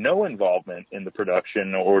no involvement in the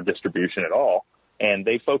production or distribution at all, and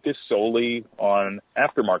they focus solely on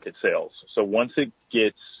aftermarket sales. So once it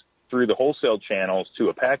gets through the wholesale channels to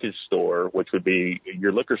a package store, which would be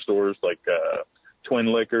your liquor stores like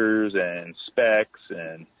Twin Liquors and Specs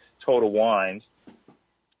and Total Wines,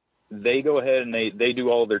 they go ahead and they do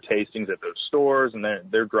all of their tastings at those stores, and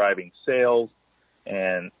they're driving sales,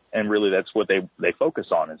 and really that's what they focus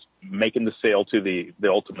on, is making the sale to the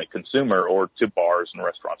ultimate consumer, or to bars and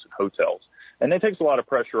restaurants and hotels. And that takes a lot of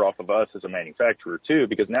pressure off of us as a manufacturer too,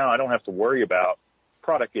 because now I don't have to worry about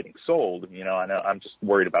product getting sold. I'm just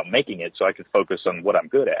worried about making it, so I can focus on what I'm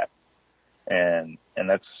good at. And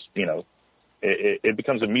that's, it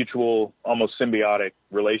becomes a mutual, almost symbiotic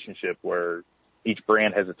relationship where each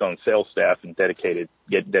brand has its own sales staff and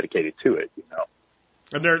get dedicated to it,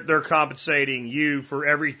 And they're compensating you for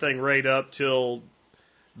everything right up till,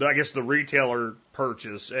 I guess, the retailer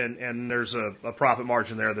purchase, and there's a profit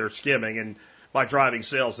margin there they're skimming, and by driving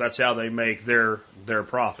sales, that's how they make their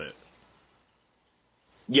profit.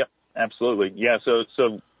 Yep, absolutely. Yeah,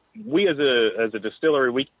 so we as a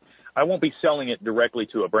distillery, I won't be selling it directly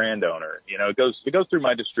to a brand owner. It goes through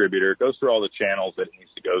my distributor, it goes through all the channels that it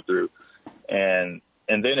needs to go through, and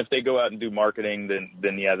then if they go out and do marketing,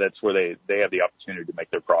 then yeah, that's where they have the opportunity to make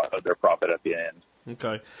their profit at the end.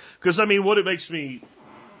 Okay, because what it makes me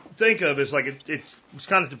think of is, like, it was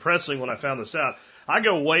kind of depressing when I found this out. I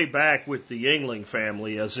go way back with the Yuengling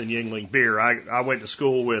family, as in Yuengling beer. I went to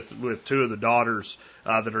school with two of the daughters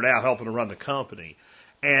that are now helping to run the company.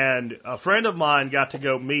 And a friend of mine got to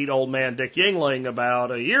go meet old man Dick Yuengling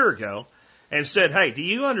about a year ago and said, hey, do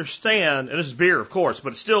you understand, and this is beer, of course, but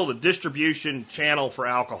it's still the distribution channel for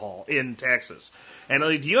alcohol in Texas. And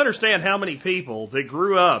do you understand how many people that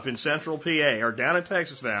grew up in central PA are down in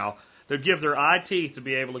Texas now that give their eye teeth to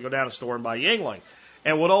be able to go down a store and buy Yuengling?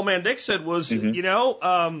 And what old man Dick said was,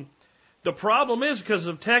 the problem is, because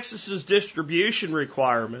of Texas's distribution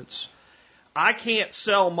requirements, I can't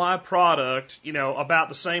sell my product, about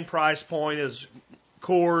the same price point as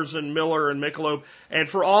Coors and Miller and Michelob. And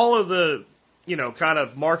for all of the, kind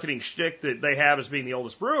of marketing shtick that they have as being the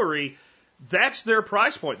oldest brewery, that's their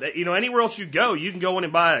price point. Anywhere else you go, you can go in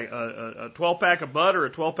and buy a 12-pack of Bud or a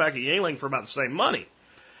 12-pack of Yuengling for about the same money.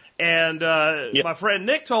 And my friend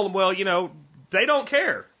Nick told him, well, they don't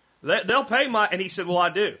care. They'll pay and he said, well, I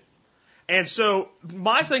do. And so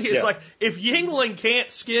my thing is, like, if Yuengling can't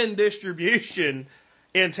skin distribution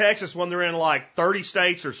in Texas when they're in like 30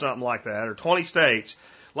 states or something like that, or 20 states,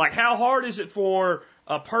 like, how hard is it for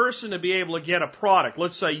a person to be able to get a product,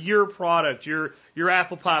 let's say your product, your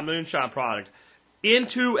apple pie moonshine product,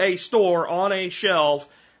 into a store on a shelf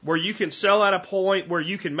where you can sell at a point where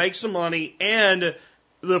you can make some money and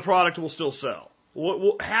the product will still sell?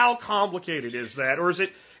 How complicated is that, or is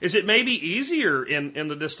it maybe easier in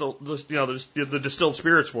the the distilled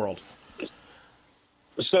spirits world?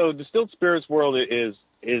 So distilled spirits world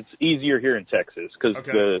is easier here in Texas, because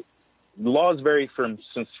the laws vary from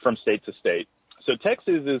state to state. So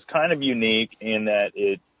Texas is kind of unique in that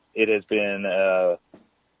it has been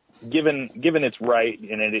given its right,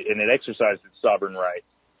 and it exercised its sovereign right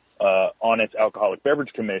on its Alcoholic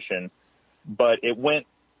Beverage Commission, but it went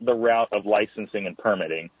the route of licensing and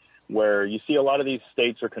permitting, where you see a lot of these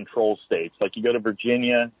states are control states. Like, you go to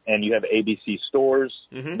Virginia and you have ABC stores.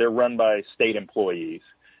 Mm-hmm. They're run by state employees.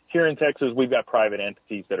 Here in Texas, we've got private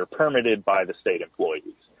entities that are permitted by the state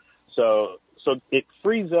employees. So it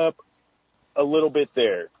frees up a little bit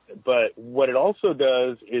there. But what it also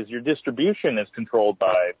does is your distribution is controlled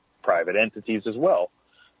by private entities as well.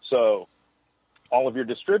 So all of your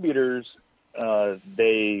distributors,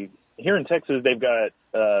 here in Texas, they've got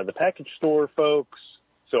the package store folks.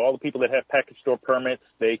 So all the people that have package store permits,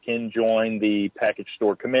 they can join the package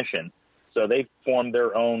store commission. So they've formed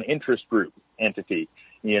their own interest group entity,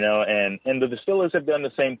 and the distillers have done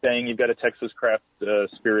the same thing. You've got a Texas Craft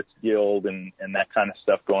Spirits Guild and that kind of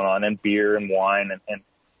stuff going on, and beer and wine.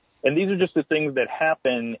 And these are just the things that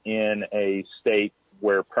happen in a state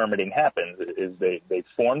where permitting happens, is they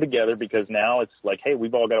form together because now it's like, hey,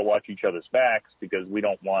 we've all got to watch each other's backs because we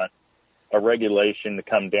don't want a regulation to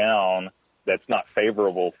come down that's not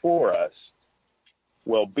favorable for us.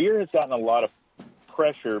 Well, beer has gotten a lot of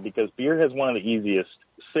pressure because beer has one of the easiest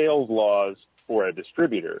sales laws for a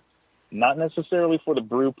distributor, not necessarily for the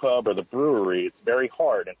brew pub or the brewery. It's very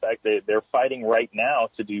hard. In fact, they're fighting right now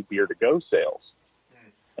to do beer-to-go sales.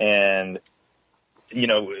 And,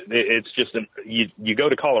 it's just, you go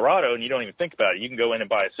to Colorado and you don't even think about it. You can go in and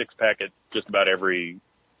buy a six-pack at just about every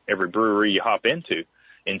brewery you hop into.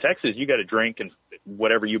 In Texas, you got to drink and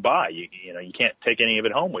whatever you buy. You can't take any of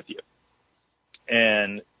it home with you.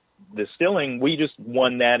 And Distilling, we just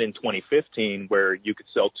won that in 2015, where you could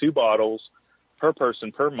sell 2 bottles per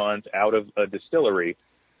person per month out of a distillery,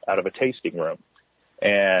 out of a tasting room.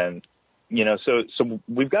 And, so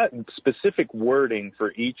we've got specific wording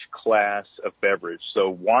for each class of beverage. So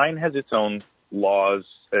wine has its own laws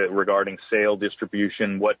regarding sale,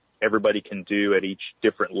 distribution, what everybody can do at each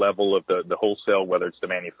different level of the wholesale, whether it's the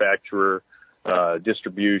manufacturer,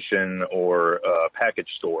 distribution, or package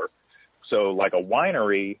store. So like a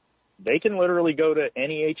winery, they can literally go to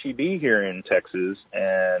any H-E-B here in Texas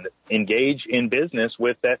and engage in business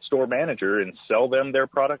with that store manager and sell them their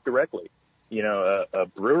product directly. A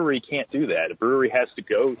brewery can't do that. A brewery has to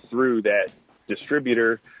go through that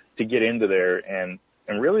distributor to get into there. And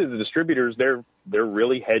really the distributors, they're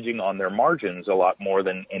really hedging on their margins a lot more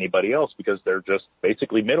than anybody else because they're just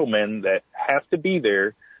basically middlemen that have to be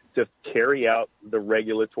there to carry out the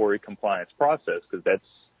regulatory compliance process, because that's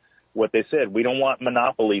what they said. We don't want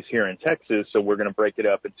monopolies here in Texas, so we're going to break it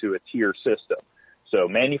up into a tier system. So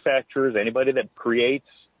manufacturers, anybody that creates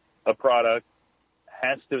a product,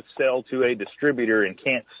 has to sell to a distributor and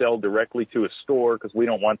can't sell directly to a store because we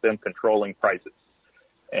don't want them controlling prices.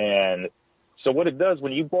 And so what it does,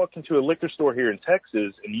 when you walk into a liquor store here in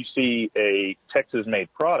Texas and you see a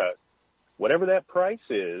Texas-made product, whatever that price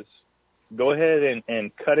is, go ahead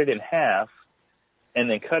and cut it in half, and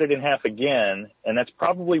then cut it in half again, and that's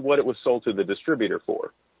probably what it was sold to the distributor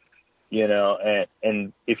for.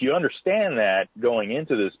 And if you understand that going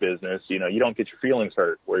into this business, you don't get your feelings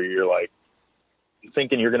hurt where you're like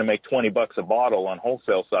thinking you're going to make $20 a bottle on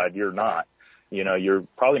wholesale side. You're not. You're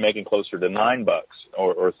probably making closer to $9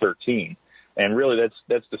 or 13. And really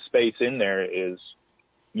that's the space in there is,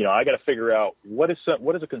 I got to figure out what is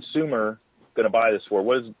a consumer going to buy this for?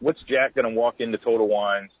 What's Jack going to walk into Total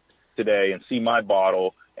Wines today and see my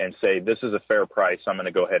bottle and say, this is a fair price. I'm going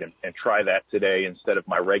to go ahead and try that today instead of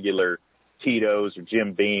my regular Tito's or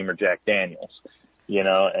Jim Beam or Jack Daniels,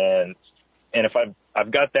 and if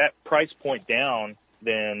I've got that price point down,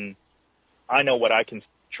 then I know what I can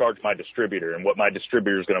charge my distributor and what my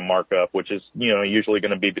distributor is going to mark up, which is, usually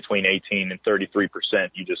going to be between 18 and 33%.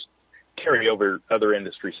 You just carry over other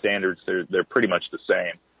industry standards. They're pretty much the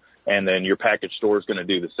same. And then your package store is going to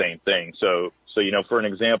do the same thing. So, for an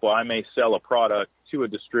example, I may sell a product to a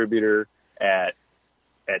distributor at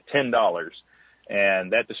 $10,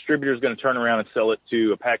 and that distributor is going to turn around and sell it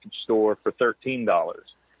to a package store for $13.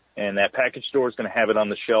 And that package store is going to have it on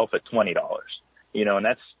the shelf at $20, and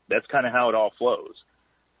that's kind of how it all flows.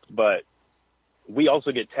 But we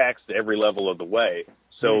also get taxed at every level of the way.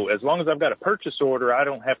 So as long as I've got a purchase order, I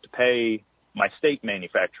don't have to pay my state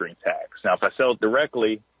manufacturing tax. Now, if I sell it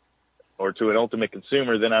directly or to an ultimate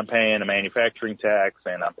consumer, then I'm paying a manufacturing tax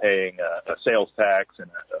and I'm paying a sales tax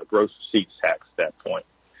and a gross receipts tax at that point.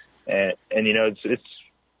 And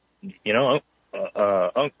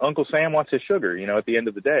Uncle Sam wants his sugar, at the end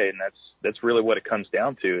of the day, and that's really what it comes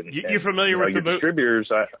down to. And, you familiar with the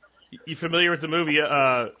distributors? You familiar with the movie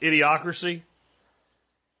Idiocracy?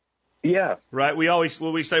 Yeah. Right. We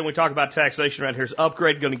say when we talk about taxation around here is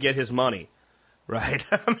Upgrade going to get his money, right?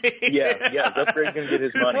 Yeah. Upgrade going to get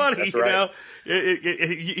his money. That's right.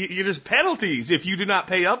 There's penalties if you do not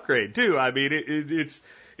pay Upgrade too. I mean,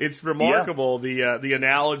 it's remarkable the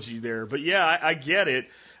analogy there. But yeah, I get it.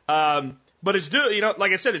 But it's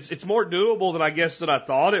like I said, it's more doable than I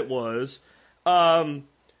thought it was.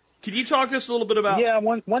 Can you talk to us a little bit about? Yeah,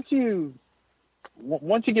 once you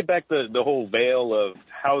once you get back the whole veil of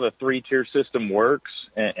how the 3-tier system works,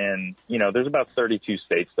 and there's about 32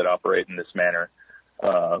 states that operate in this manner,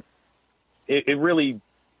 it really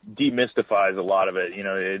demystifies a lot of it.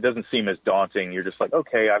 It doesn't seem as daunting. You're just like,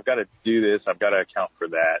 okay, I've got to do this. I've got to account for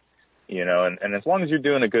that, and as long as you're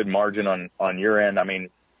doing a good margin on your end, I mean,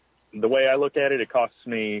 the way I look at it, it costs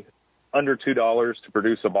me under $2 to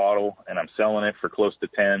produce a bottle, and I'm selling it for close to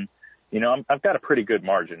 10. I've got a pretty good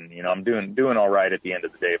margin. I'm doing all right at the end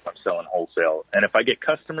of the day if I'm selling wholesale. And if I get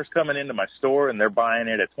customers coming into my store and they're buying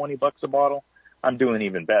it at $20 a bottle, I'm doing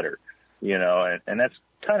even better. And that's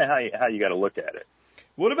kind of how you got to look at it.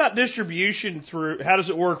 What about distribution through? How does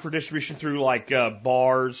it work for distribution through like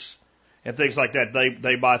bars and things like that?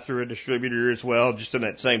 They buy through a distributor as well, just in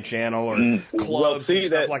that same channel, or clubs and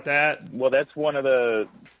stuff like that. Well, that's one of the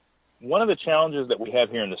challenges that we have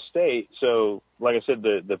here in the state. So, like I said,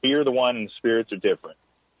 the beer, the wine, and the spirits are different.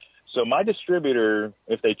 So my distributor,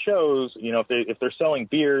 if they chose, if they're selling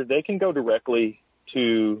beer, they can go directly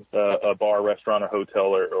to a bar, restaurant, or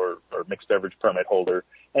hotel, or mixed beverage permit holder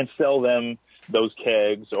and sell them those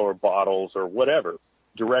kegs or bottles or whatever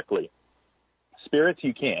directly. Spirits,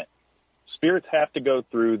 you can't. Spirits have to go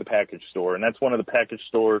through the package store, and that's one of the package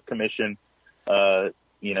store commission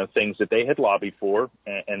things that they had lobbied for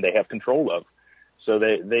and they have control of. So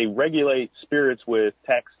they regulate spirits with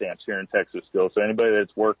tax stamps here in Texas still. So anybody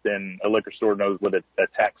that's worked in a liquor store knows what a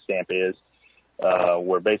tax stamp is,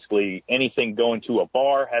 where basically anything going to a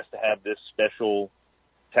bar has to have this special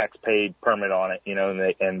tax paid permit on it,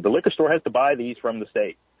 and the liquor store has to buy these from the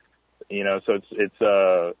state,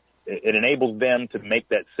 so it enables them to make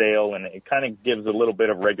that sale, and it kind of gives a little bit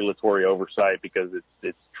of regulatory oversight because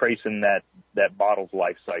it's tracing that bottle's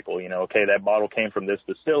life cycle. Okay, that bottle came from this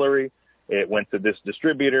distillery, it went to this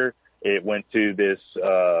distributor, it went to this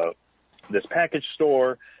package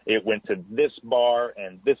store, it went to this bar,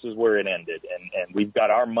 and this is where it ended. And we've got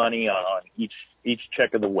our money on each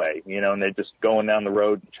check of the way, and they're just going down the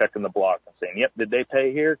road and checking the block and saying, yep, did they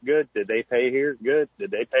pay here? Good. Did they pay here? Good. Did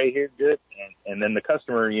they pay here? Good. And then the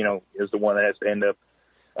customer, is the one that has to end up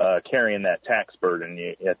carrying that tax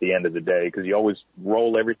burden at the end of the day, because you always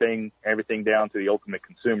roll everything down to the ultimate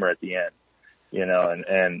consumer at the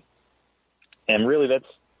end, and really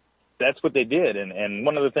that's what they did. And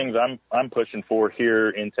one of the things I'm pushing for here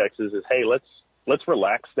in Texas is, hey, let's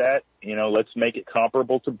relax that, let's make it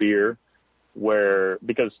comparable to beer,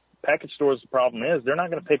 because package stores, the problem is they're not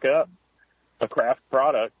going to pick up a craft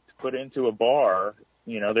product to put into a bar.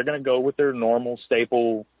 They're going to go with their normal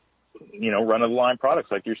staple, run of the line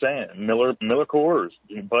products, like you're saying, Miller Coors,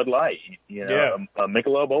 Bud Light,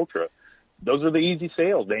 Michelob Ultra. Those are the easy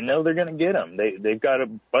sales. They know they're going to get them. They've got a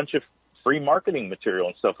bunch of free marketing material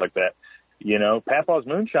and stuff like that. Papa's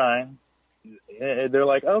Moonshine, they're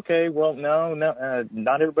like, okay, well, no,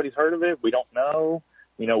 not everybody's heard of it. We don't know.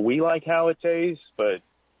 We like how it tastes, but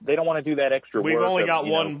they don't want to do that extra work. We've only got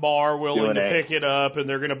one bar willing to pick it up, and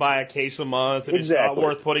they're going to buy a case a month, and It's not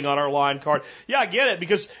worth putting on our line card. Yeah, I get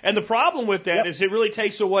it, and the problem with that is it really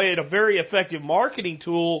takes away a very effective marketing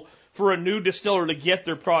tool for a new distiller to get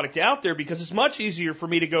their product out there, because it's much easier for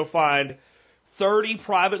me to go find 30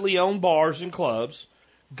 privately owned bars and clubs,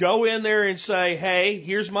 go in there and say, hey,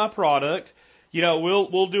 here's my product.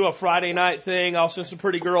 We'll do a Friday night thing. I'll send some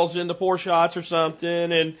pretty girls in to pour shots or something,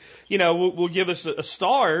 and we'll give us a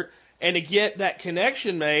start, and to get that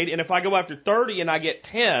connection made. And if I go after 30 and I get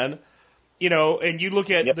 10, and you look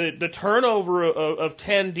at the turnover of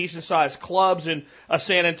 10 decent sized clubs in a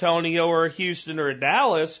San Antonio or a Houston or a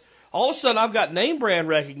Dallas, all of a sudden I've got name brand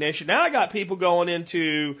recognition. Now I got people going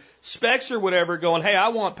into Specs or whatever going, hey, I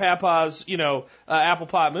want Papa's, apple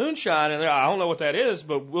pie moonshine. And I don't know what that is,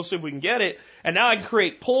 but we'll see if we can get it. And now I can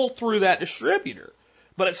create pull through that distributor.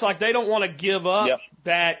 But it's like they don't want to give up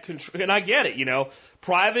that control. And I get it,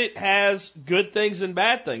 private has good things and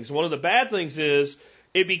bad things. One of the bad things is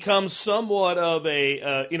it becomes somewhat of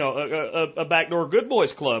a backdoor good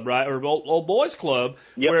boys club, right? Or old boys club,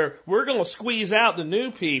 where we're going to squeeze out the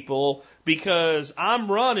new people because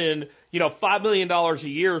I'm running, $5 million a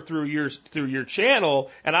year through your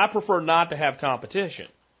channel, and I prefer not to have competition.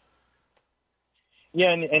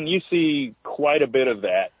 Yeah, and you see quite a bit of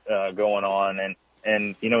that going on,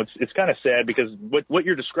 and it's kind of sad, because what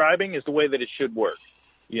you're describing is the way that it should work.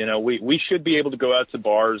 We should be able to go out to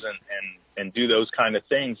bars and do those kind of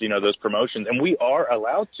things, those promotions, and we are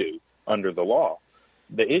allowed to under the law.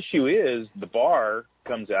 The issue is the bar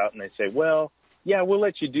comes out and they say, well, yeah, we'll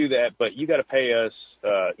let you do that, but you got to pay us,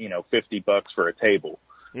 $50 for a table.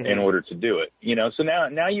 in order to do it. So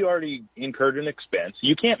now you already incurred an expense.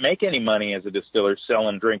 You can't make any money as a distiller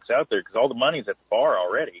selling drinks out there because all the money's at the bar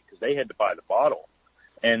already because they had to buy the bottle.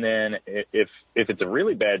 And then if it's a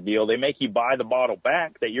really bad deal, they make you buy the bottle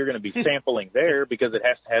back that you're going to be sampling there because it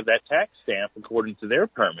has to have that tax stamp according to their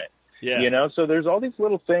permit. Yeah. So there's all these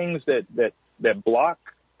little things that block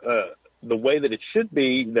the way that it should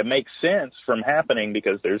be that makes sense from happening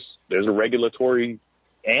because there's a regulatory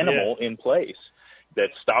animal in place that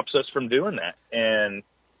stops us from doing that. And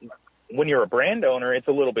when you're a brand owner, it's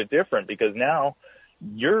a little bit different because now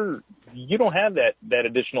you don't have that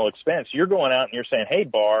additional expense. You're going out and you're saying, hey,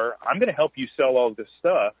 bar, I'm going to help you sell all this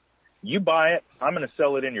stuff. You buy it. I'm going to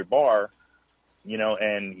sell it in your bar,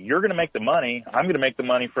 and you're going to make the money. I'm going to make the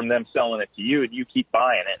money from them selling it to you, and you keep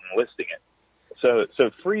buying it and listing it. So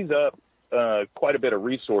it frees up quite a bit of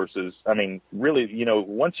resources. I mean, really,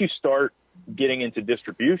 once you start getting into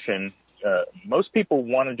distribution, most people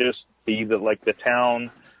want to just be the town,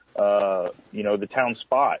 the town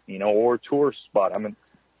spot, or tourist spot. I'm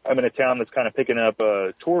in a town that's kind of picking up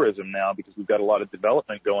tourism now because we've got a lot of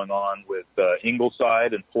development going on with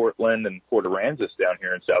Ingleside and Portland and Port Aransas down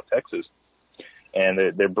here in South Texas.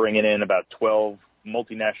 And they're bringing in about 12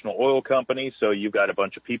 multinational oil companies, so you've got a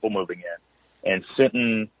bunch of people moving in. And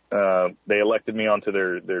Sinton, they elected me onto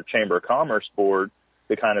their Chamber of Commerce board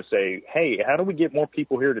to kind of say, hey, how do we get more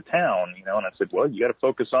people here to town? And I said, well, you got to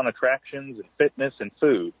focus on attractions and fitness and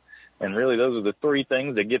food. And really, those are the three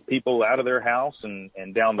things that get people out of their house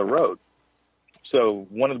and down the road. So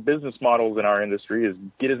one of the business models in our industry is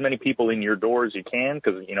get as many people in your door as you can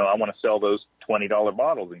because, I want to sell those $20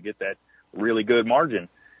 bottles and get that really good margin.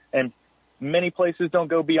 And many places don't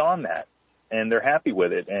go beyond that. And they're happy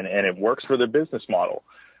with it, and it works for their business model.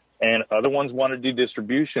 And other ones want to do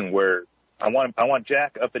distribution where I want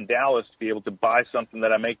Jack up in Dallas to be able to buy something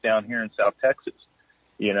that I make down here in South Texas,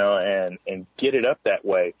 and get it up that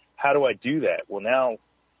way. How do I do that? Well, now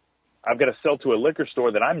I've got to sell to a liquor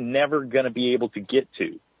store that I'm never going to be able to get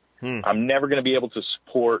to. I'm never going to be able to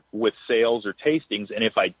support with sales or tastings, and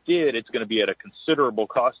if I did, it's going to be at a considerable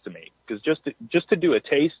cost to me because just to do a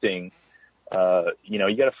tasting.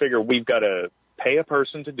 You got to figure we've got to pay a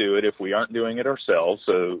person to do it if we aren't doing it ourselves.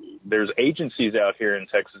 So there's agencies out here in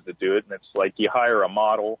Texas that do it, and it's like you hire a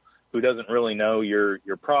model who doesn't really know your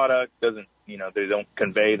product, they don't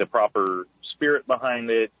convey the proper spirit behind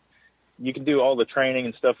it. You can do all the training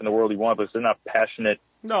and stuff in the world you want, but if they're not passionate.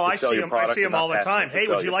 No, I see them all the time. Hey,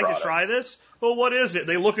 would you like to try this? Well, what is it?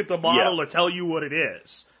 They look at the bottle to tell you what it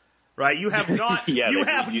is. Right, you have not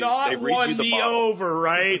won me over,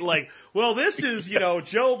 right? Like, well, this is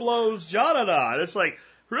Joe Blow's Jonathan. It's like,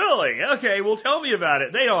 really? Okay, well, tell me about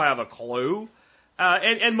it. They don't have a clue.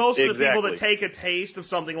 And most of the people that take a taste of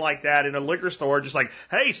something like that in a liquor store are just like,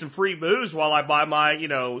 hey, some free booze while I buy my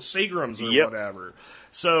Seagrams or whatever.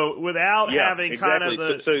 So without having kind of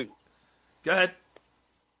the go ahead.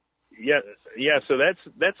 Yeah. So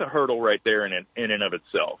that's a hurdle right there in and of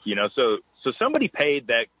itself. So somebody paid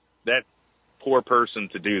that poor person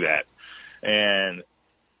to do that. And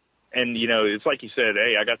it's like you said,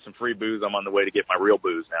 hey, I got some free booze. I'm on the way to get my real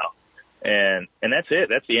booze now. And that's it.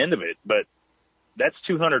 That's the end of it. But that's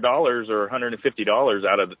 $200 or $150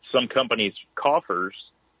 out of some company's coffers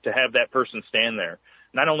to have that person stand there.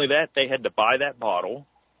 Not only that, they had to buy that bottle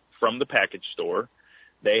from the package store.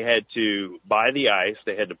 They had to buy the ice.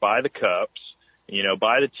 They had to buy the cups.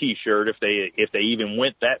 Buy the T-shirt if they even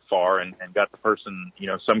went that far and got the person,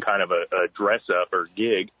 some kind of a dress up or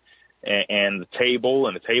gig, and the table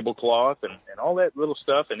and the tablecloth and all that little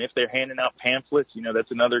stuff. And if they're handing out pamphlets,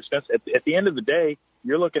 that's another expense. At the end of the day,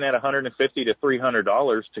 you're looking at $150 to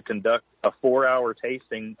 $300 to conduct a 4-hour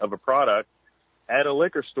tasting of a product at a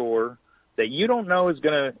liquor store that you don't know is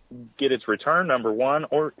going to get its return, number one,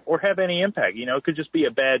 or have any impact. It could just be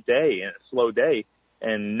a bad day and a slow day.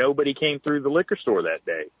 And nobody came through the liquor store that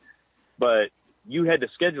day. But you had to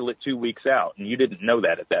schedule it 2 weeks out, and you didn't know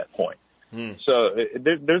that at that point. So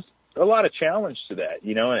there's a lot of challenge to that,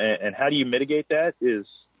 and how do you mitigate that is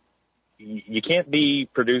you can't be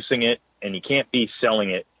producing it and you can't be selling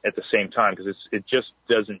it at the same time because it just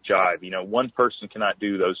doesn't jive. One person cannot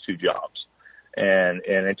do those two jobs. And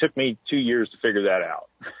it took me 2 years to figure that out,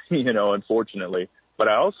 unfortunately. But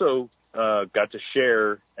I also got to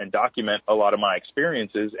share and document a lot of my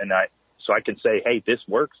experiences, so I can say, hey, this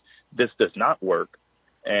works, this does not work,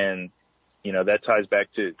 and that ties back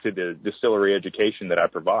to the distillery education that I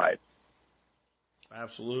provide.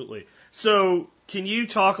 Absolutely. So, can you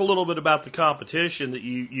talk a little bit about the competition that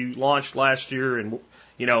you launched last year, and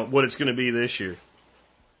what it's going to be this year?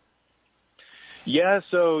 Yeah,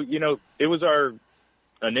 so it was our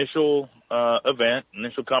initial event,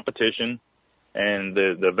 initial competition, and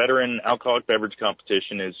the veteran alcoholic beverage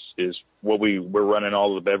competition is what we're running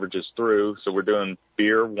all of the beverages through. So we're doing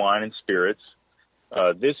beer, wine, and spirits.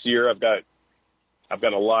 This year I've got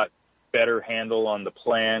a lot better handle on the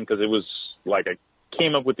plan, because it was like I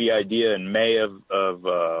came up with the idea in May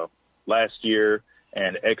of last year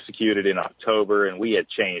and executed in October, and we had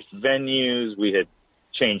changed venues, we had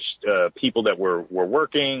changed people that were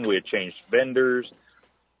working, we had changed vendors.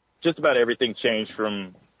 Just about everything changed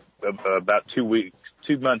from about 2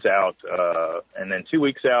 months out, and then 2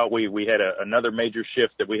 weeks out we had another major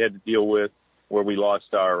shift that we had to deal with, where we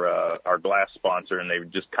lost our glass sponsor, and they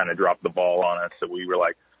just kind of dropped the ball on us. So we were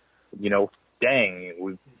like, dang,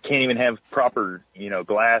 we can't even have proper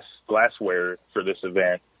glassware for this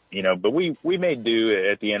event, but we made do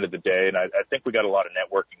at the end of the day, and I think we got a lot of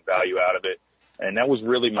networking value out of it, and that was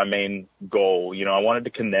really my main goal. I wanted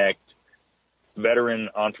to connect veteran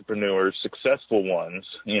entrepreneurs, successful ones,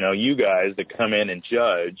 you guys that come in and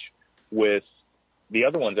judge, with the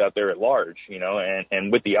other ones out there at large,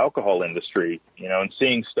 and with the alcohol industry, and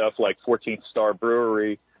seeing stuff like 14th Star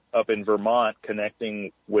Brewery up in Vermont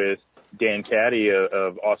connecting with Dan Caddy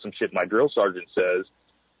of Awesome Shit My Drill Sergeant Says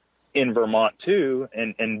in Vermont too,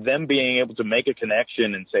 and them being able to make a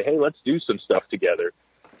connection and say, hey, let's do some stuff together.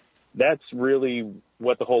 That's really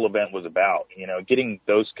what the whole event was about, getting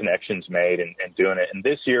those connections made and doing it. And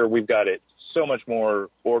this year we've got it so much more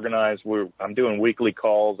organized. I'm doing weekly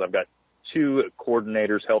calls. I've got 2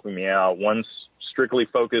 coordinators helping me out. One's strictly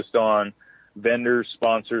focused on vendors,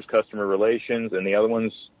 sponsors, customer relations, and the other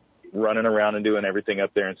one's running around and doing everything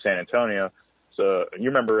up there in San Antonio. So you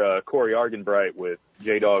remember Corey Argenbright with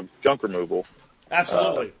J-Dog Junk Removal?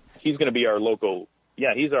 Absolutely. He's going to be our local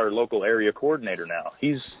area coordinator now.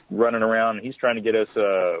 He's running around. He's trying to get us,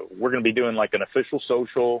 we're going to be doing like an official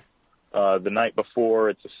social the night before.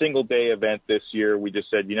 It's a single day event this year. We just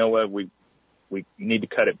said, you know what, we need to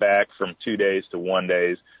cut it back from 2 days to 1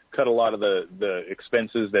 day, cut a lot of the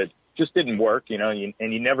expenses that just didn't work, and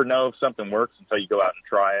you never know if something works until you go out and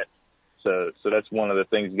try it. So that's one of the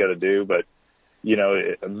things you got to do. But,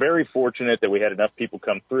 I'm very fortunate that we had enough people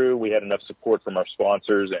come through. We had enough support from our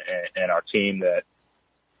sponsors and our team that,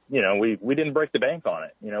 we didn't break the bank on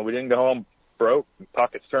it. We didn't go home broke,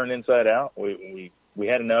 pockets turned inside out. We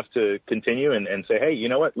had enough to continue and say, hey, you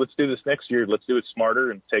know what, let's do this next year. Let's do it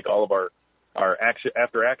smarter and take all of our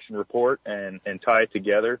after action report and tie it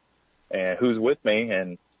together, and who's with me.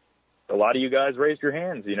 And a lot of you guys raised your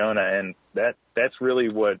hands, and that's really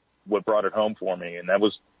what brought it home for me. And that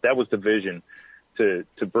was the vision,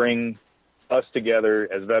 to bring us together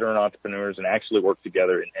as veteran entrepreneurs and actually work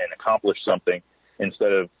together and accomplish something,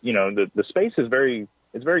 instead of, the space is very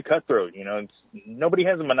cutthroat. Nobody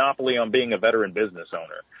has a monopoly on being a veteran business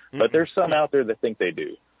owner, but there's some out there that think they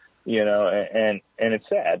do, and it's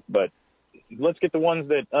sad, but let's get the ones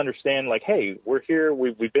that understand, like, hey, we're here,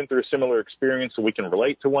 we've been through a similar experience, so we can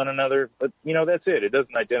relate to one another. But, that's it. It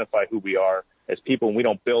doesn't identify who we are as people, and we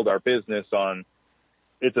don't build our business on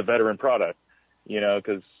it's a veteran product,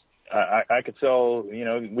 because I could sell,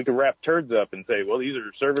 we could wrap turds up and say, well, these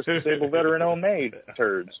are service disabled veteran homemade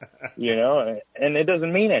turds, and it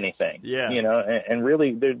doesn't mean anything, and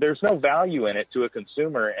really there's no value in it to a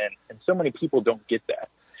consumer. And so many people don't get that,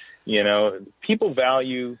 people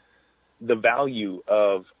value the value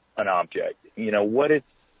of an object,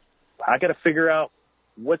 I got to figure out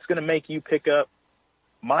what's going to make you pick up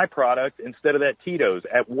my product instead of that Tito's,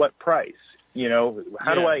 at what price,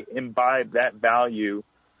 how do I imbibe that value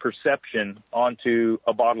perception onto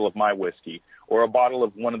a bottle of my whiskey or a bottle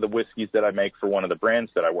of one of the whiskeys that I make for one of the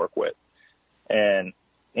brands that I work with. And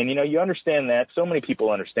you understand that. So many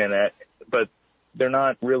people understand that, but they're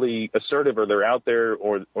not really assertive, or they're out there,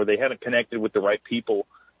 or they haven't connected with the right people.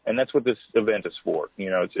 And that's what this event is for.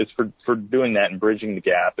 It's for doing that and bridging the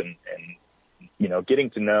gap and getting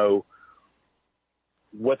to know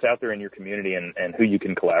what's out there in your community and who you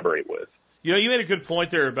can collaborate with. You made a good point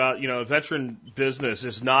there about, veteran business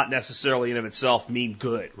is not necessarily in of itself mean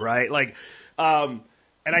good, right? Like, and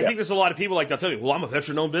I think there's a lot of people they'll tell you, well, I'm a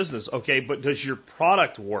veteran-owned business. Okay, but does your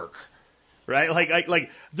product work? Right? Like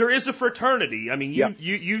there is a fraternity. I mean,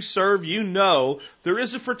 you serve, there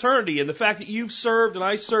is a fraternity, and the fact that you've served and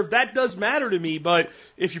I served, that does matter to me. But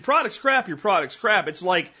if your product's crap, your product's crap. It's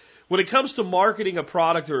like, when it comes to marketing a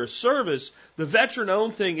product or a service, the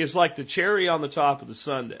veteran-owned thing is like the cherry on the top of the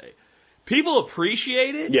sundae. People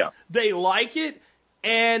appreciate it. Yeah. They like it.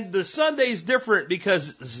 And the sundae's different because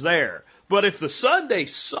it's there. But if the sundae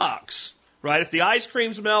sucks, right, if the ice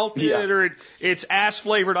cream's melted or it's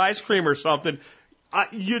ass-flavored ice cream or something,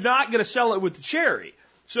 you're not going to sell it with the cherry.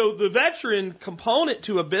 So the veteran component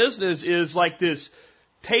to a business is like this,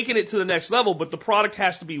 taking it to the next level, but the product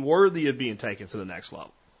has to be worthy of being taken to the next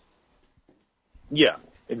level. Yeah,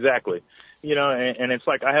 exactly. You know, and it's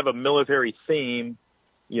like I have a military theme,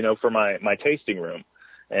 you know, for my tasting room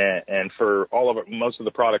and for most of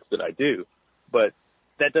the products that I do. But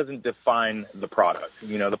that doesn't define the product.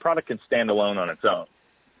 You know, the product can stand alone on its own.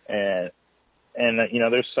 And you know,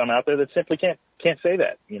 there's some out there that simply can't say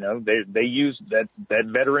that. You know, they use that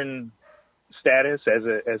veteran status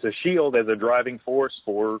as a shield, as a driving force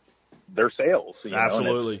for their sales. You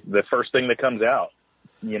Absolutely. know, and the first thing that comes out.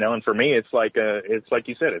 You know, and for me, it's like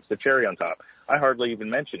you said, it's the cherry on top. I hardly even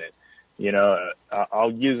mention it. You know,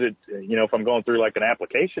 I'll use it, you know, if I'm going through like an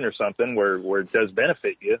application or something where it does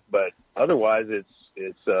benefit you, but otherwise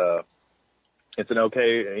it's an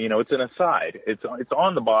okay, you know, it's an aside. It's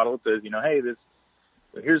on the bottle. It says, you know, hey,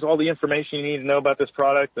 here's all the information you need to know about this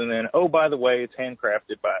product. And then, oh, by the way, it's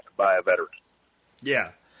handcrafted by a veteran. Yeah,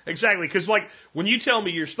 exactly. Because like when you tell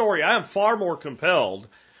me your story, I am far more compelled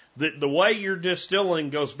that the way you're distilling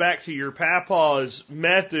goes back to your papa's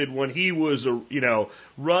method when he was, you know,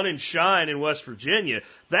 run and shine in West Virginia.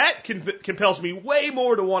 That compels me way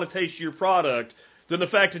more to want to taste your product than the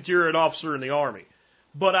fact that you're an officer in the Army.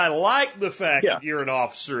 But I like the fact that you're an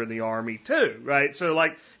officer in the Army too, right? So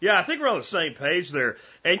like, yeah, I think we're on the same page there.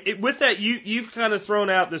 And with that, you've kind of thrown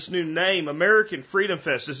out this new name, American Freedom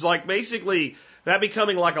Fest. It's like basically that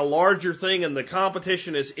becoming like a larger thing and the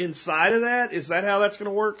competition is inside of that? Is that how that's going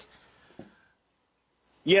to work?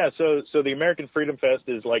 Yeah, so the American Freedom Fest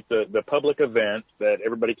is like the public event that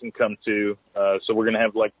everybody can come to. So we're going to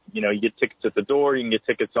have like, you know, you get tickets at the door, you can get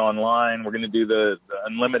tickets online. We're going to do the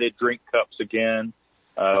unlimited drink cups again.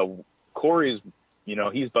 Corey's, you know,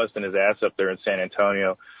 he's busting his ass up there in San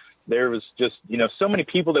Antonio. There was just, you know, so many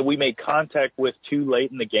people that we made contact with too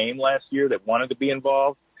late in the game last year that wanted to be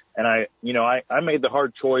involved. And I made the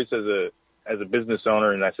hard choice as a business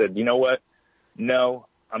owner, and I said, you know what? No,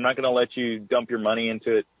 I'm not going to let you dump your money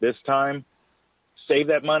into it this time. Save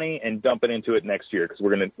that money and dump it into it next year, because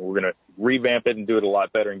we're going to revamp it and do it a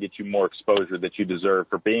lot better and get you more exposure that you deserve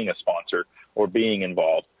for being a sponsor or being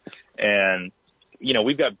involved. And you know,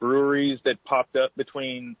 we've got breweries that popped up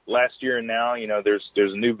between last year and now. You know, there's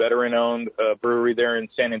a new veteran-owned brewery there in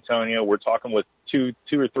San Antonio. We're talking with two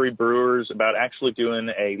or three brewers about actually doing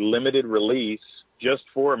a limited release just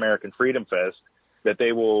for American Freedom Fest that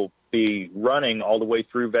they will be running all the way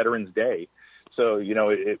through Veterans Day. So, you know,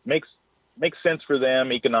 it makes sense for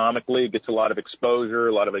them economically. It gets a lot of exposure,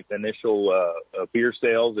 a lot of initial beer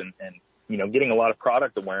sales, and you know, getting a lot of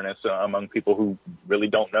product awareness among people who really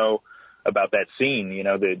don't know about that scene. You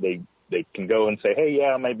know, they can go and say, hey,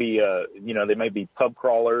 yeah, maybe, you know, they may be pub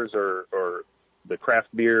crawlers or the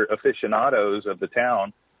craft beer aficionados of the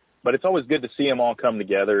town, but it's always good to see them all come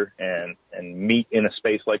together and meet in a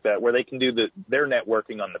space like that where they can do their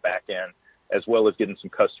networking on the back end, as well as getting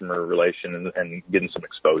some customer relation and getting some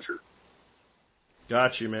exposure.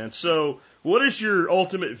 Got you, man. So what is your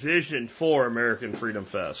ultimate vision for American Freedom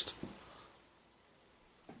Fest?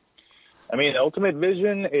 I mean, the ultimate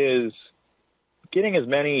vision is getting as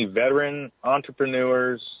many veteran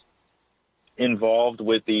entrepreneurs involved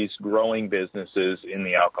with these growing businesses in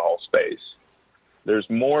the alcohol space. There's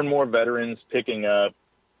more and more veterans picking up,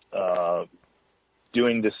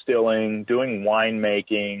 doing distilling, doing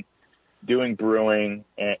winemaking, doing brewing,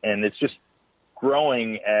 and it's just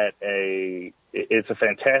growing at it's a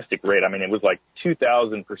fantastic rate. I mean, it was like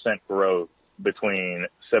 2,000% growth between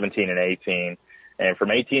 17 and 18. And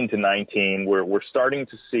from 18 to 19, we're starting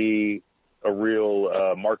to see a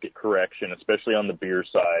real market correction, especially on the beer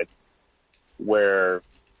side, where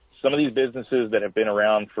some of these businesses that have been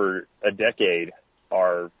around for a decade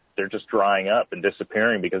they're just drying up and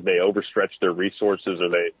disappearing because they overstretched their resources, or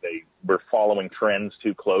they were following trends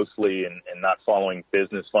too closely and not following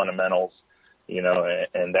business fundamentals, you know,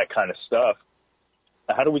 and that kind of stuff.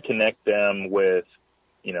 How do we connect them with,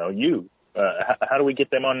 you know, you? How do we get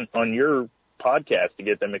them on your podcast to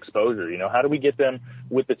get them exposure? You know, how do we get them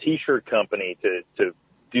with the T-shirt company to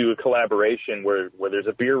do a collaboration where there's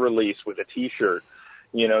a beer release with a T-shirt?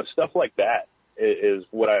 You know, stuff like that is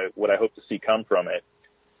what I hope to see come from it.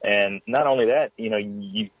 And not only that, you know,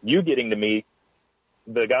 you getting to meet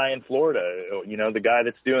the guy in Florida, you know, the guy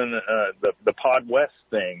that's doing the Pod West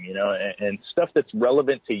thing, you know, and stuff that's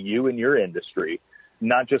relevant to you and your industry,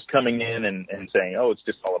 not just coming in and saying, oh, it's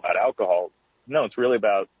just all about alcohol. No, it's really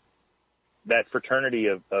about that fraternity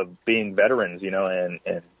of being veterans, you know,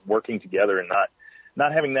 and working together and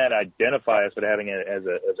not having that identify us, but having it as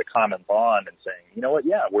a common bond and saying, you know what,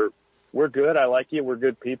 yeah, we're good. I like you. We're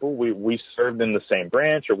good people. We served in the same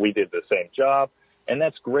branch, or we did the same job. And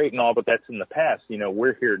that's great and all, but that's in the past. You know,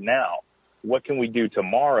 we're here now. What can we do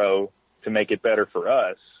tomorrow to make it better for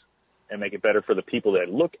us and make it better for the people that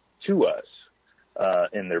look to us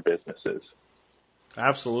in their businesses?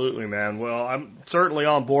 Absolutely, man. Well, I'm certainly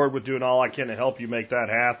on board with doing all I can to help you make that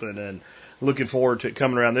happen, and looking forward to it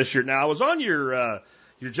coming around this year. Now, I was on your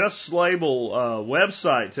Just Label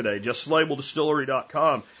website today,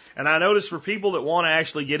 justlabelDistillery.com, and I noticed for people that want to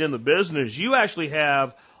actually get in the business, you actually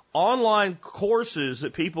have online courses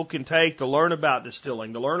that people can take to learn about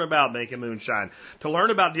distilling, to learn about making moonshine, to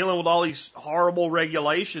learn about dealing with all these horrible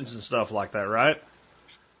regulations and stuff like that, right?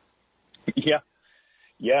 Yeah.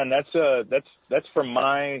 Yeah, and that's from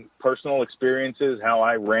my personal experiences, how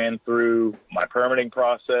I ran through my permitting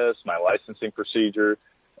process, my licensing procedure,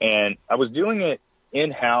 and I was doing it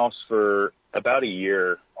in-house for about a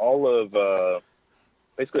year,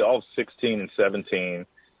 basically all of 16 and 17.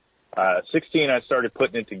 16, I started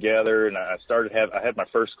putting it together, and I had my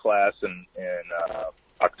first class in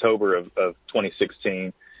October of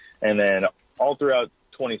 2016, and then all throughout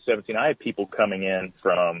 2017, I had people coming in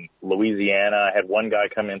from Louisiana. I had one guy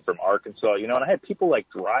come in from Arkansas, and I had people like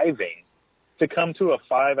driving to come to a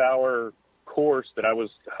 5-hour course that I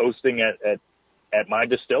was hosting at my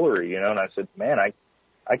distillery, and I said, man,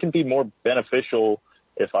 I can be more beneficial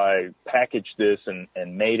if I packaged this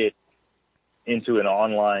and made it into an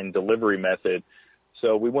online delivery method.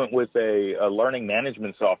 So we went with a learning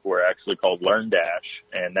management software actually called LearnDash,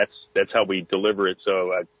 and that's how we deliver it.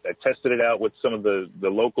 So I tested it out with some of the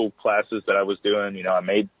local classes that I was doing. I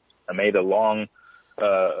made a long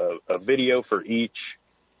a video for each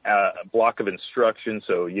block of instructions.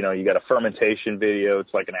 So you got a fermentation video,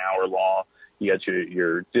 it's like an hour long. You got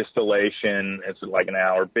your distillation, it's like an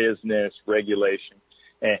hour, business, regulation,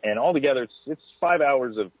 and all together it's 5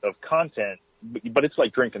 hours of content, but it's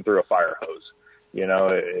like drinking through a fire hose.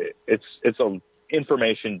 It's an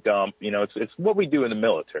information dump. It's what we do in the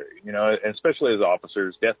military, and especially as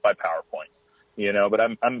officers, death by PowerPoint, but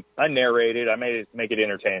I narrate it. I make it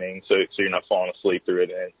entertaining. So you're not falling asleep through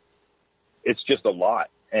it. And it's just a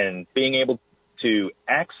lot. And being able to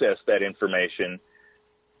access that information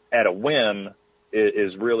at a whim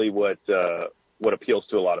is really what appeals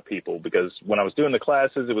to a lot of people, because when I was doing the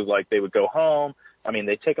classes, it was like they would go home. I mean,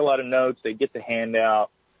 they take a lot of notes, they get the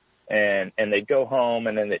handout, and they'd go home,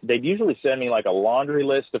 and then they'd usually send me like a laundry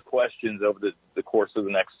list of questions over the course of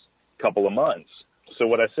the next couple of months. So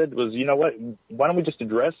what I said was, you know what, why don't we just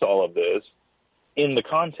address all of this in the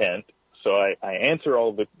content? So I answer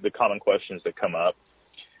all the common questions that come up.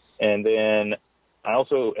 And then I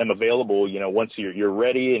also am available, once you're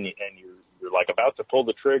ready and you're like about to pull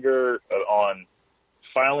the trigger on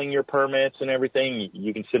filing your permits and everything,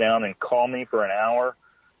 you can sit down and call me for an hour.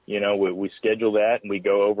 We schedule that, and we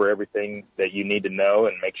go over everything that you need to know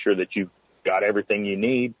and make sure that you've got everything you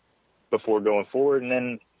need before going forward. And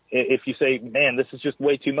then if you say, man, this is just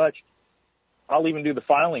way too much, I'll even do the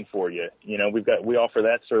filing for you. We offer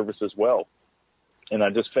that service as well. And I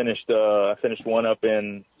just finished one up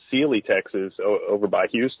in Sealy, Texas, over by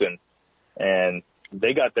Houston, and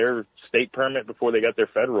they got their state permit before they got their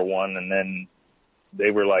federal one. And then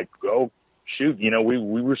they were like, oh, shoot,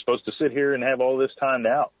 we were supposed to sit here and have all this timed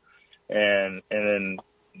out. And then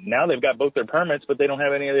now they've got both their permits, but they don't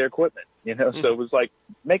have any of their equipment, So it was like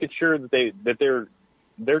making sure that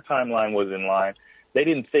their timeline was in line. They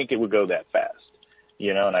didn't think it would go that fast,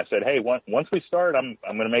 and I said, hey, once we start, I'm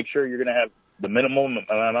going to make sure you're going to have the minimum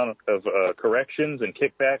amount of corrections and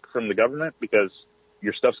kickback from the government, because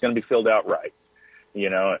your stuff's going to be filled out right,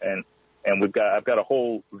 and I've got a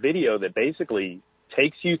whole video that basically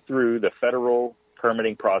takes you through the federal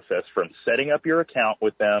permitting process, from setting up your account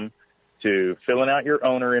with them to filling out your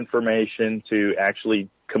owner information to actually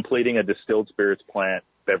completing a distilled spirits plant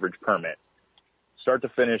beverage permit, start to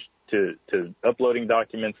finish, to uploading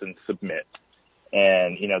documents and submit.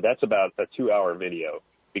 And, that's about a 2-hour video,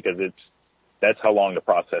 because that's how long the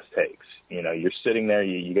process takes. You're sitting there,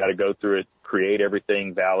 you got to go through it, create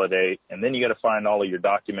everything, validate, and then you got to find all of your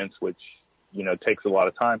documents, which, takes a lot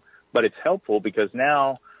of time. But it's helpful, because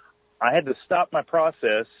now I had to stop my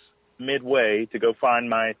process midway to go find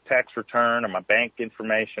my tax return or my bank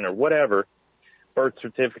information or whatever, birth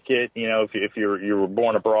certificate, if you were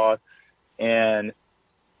born abroad, and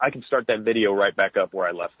I can start that video right back up where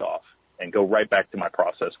I left off and go right back to my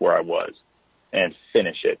process where I was and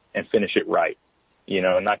finish it right,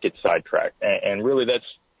 and not get sidetracked. And really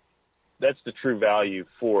that's the true value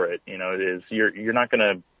for it. It is, you're not going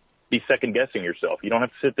to be second guessing yourself. You don't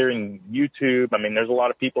have to sit there and YouTube. I mean, there's a lot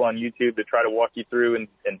of people on YouTube that try to walk you through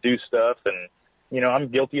and do stuff. And, I'm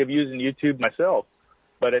guilty of using YouTube myself.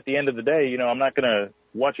 But at the end of the day, I'm not going to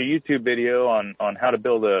watch a YouTube video on how to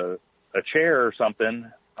build a chair or something,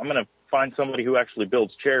 I'm going to find somebody who actually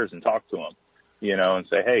builds chairs and talk to them, you know, and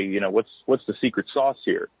say, hey, you know, what's the secret sauce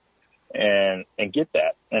here? And get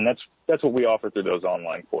that. And that's what we offer through those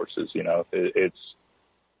online courses. You know, it's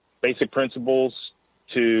basic principles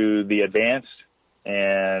to the advanced,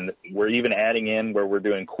 and we're even adding in where we're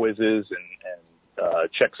doing quizzes and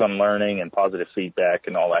checks on learning and positive feedback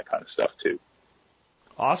and all that kind of stuff too.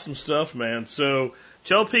 Awesome stuff, man. So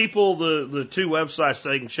tell people the two websites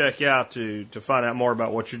they can check out to find out more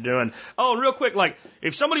about what you're doing. Oh, and real quick, like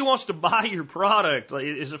if somebody wants to buy your product, like,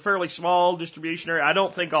 is it a fairly small distribution area? I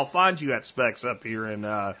don't think I'll find you at Specs up here in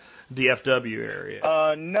DFW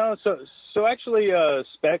area. No, so actually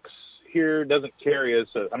Specs here doesn't carry us.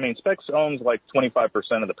 I mean, Specs owns like 25%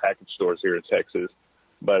 of the package stores here in Texas,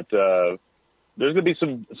 but there's going to be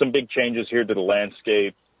some big changes here to the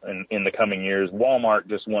landscape in the coming years. Walmart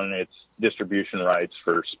just won its distribution rights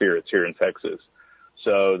for spirits here in Texas.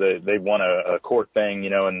 So they won a court thing, you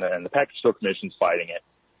know, and the Package Store Commission's fighting it.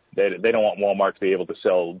 They don't want Walmart to be able to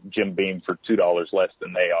sell Jim Beam for $2 less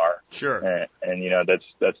than they are. Sure. And you know, that's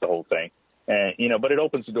the whole thing. And, you know, but it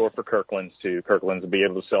opens the door for Kirkland's too. Kirkland's will be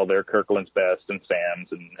able to sell their Kirkland's Best and Sam's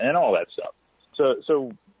and all that stuff.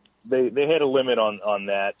 So they had a limit on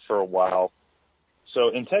that for a while. So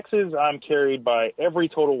in Texas, I'm carried by every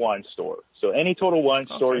Total Wine store. So any Total Wine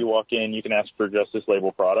store you walk in, you can ask for Justice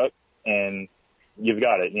Label product, and you've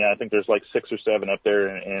got it. You know, I think there's like 6 or 7 up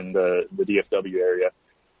there in the DFW area,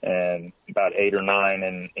 and about 8 or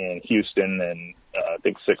 9 in Houston, and I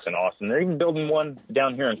think 6 in Austin. They're even building one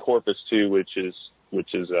down here in Corpus too, which is you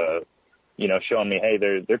know, showing me, hey,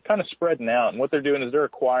 they're kind of spreading out, and what they're doing is they're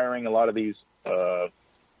acquiring a lot of these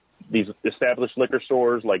established liquor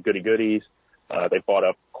stores like Goody Goodies. They bought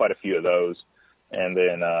up quite a few of those. And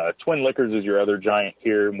then Twin Liquors is your other giant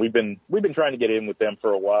here. And we've been trying to get in with them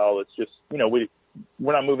for a while. It's just, you know, we're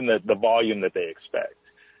not moving the volume that they expect,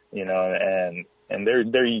 you know, and they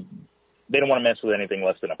don't want to mess with anything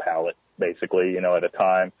less than a pallet, basically, you know, at a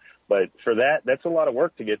time. But for that's a lot of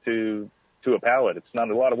work to get to a pallet. It's not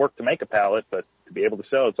a lot of work to make a pallet, but to be able to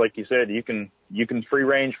sell, it's like you said, you can free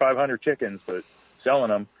range 500 chickens, but selling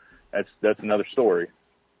them, that's another story.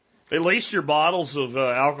 At least your bottles of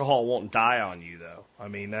alcohol won't die on you, though. I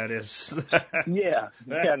mean, that is. Yeah,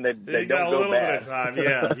 and they don't go bad. Bit of time.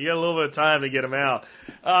 Yeah, you got a little bit of time to get them out.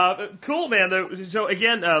 Cool, man. So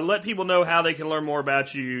again, let people know how they can learn more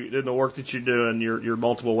about you and the work that you do and your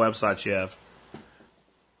multiple websites you have.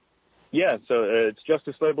 Yeah, so it's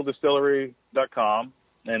justicelabeldistillery.com,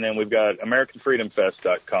 and then we've got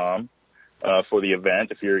AmericanFreedomFest.com. For the event.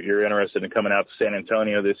 If you're interested in coming out to San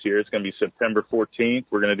Antonio this year, it's going to be September 14th.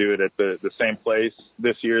 We're going to do it at the same place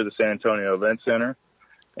this year, the San Antonio Event Center.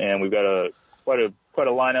 And we've got quite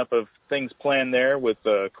a lineup of things planned there with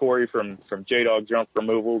Corey from J-Dog Junk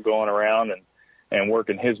Removal going around and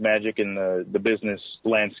working his magic in the business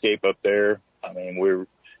landscape up there. I mean,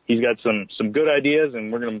 he's got some good ideas,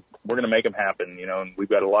 and we're gonna make them happen, you know. And we've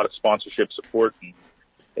got a lot of sponsorship support, and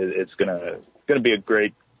it's gonna be a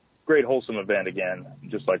great wholesome event again,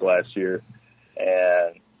 just like last year.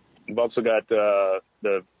 And we've also got the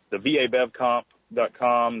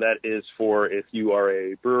VABevComp.com. That is for if you are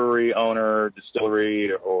a brewery owner,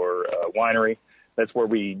 distillery, or winery. That's where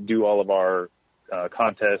we do all of our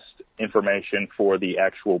contest information for the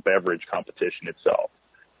actual beverage competition itself.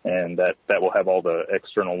 And that will have all the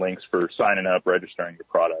external links for signing up, registering your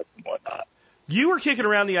product, and whatnot. You were kicking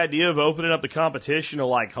around the idea of opening up the competition to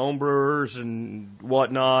like homebrewers and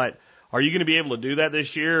whatnot. Are you going to be able to do that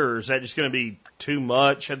this year, or is that just going to be too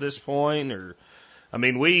much at this point? Or, I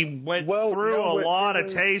mean, we went through a lot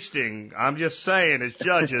of tasting. I'm just saying, as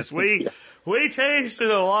judges, we tasted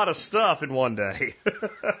a lot of stuff in one day.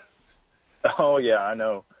 Oh yeah, I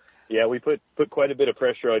know. Yeah, we put quite a bit of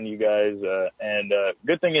pressure on you guys, and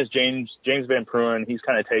good thing is James Van Pruin, he's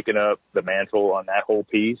kind of taken up the mantle on that whole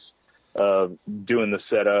piece. Doing the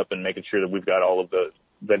setup and making sure that we've got all of that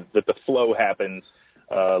the flow happens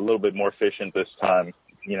a little bit more efficient this time.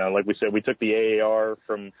 You know, like we said, we took the AAR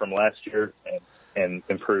from last year and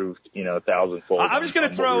improved, you know, 1,000-fold. I'm just going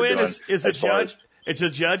to throw in as a judge. It's a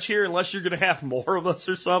judge here, unless you're going to have more of us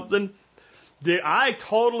or something. I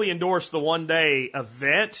totally endorse the one-day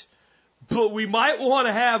event. But we might want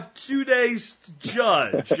to have 2 days to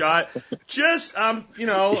judge. You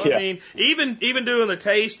know, yeah. I mean, even doing the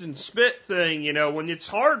taste and spit thing, you know, when it's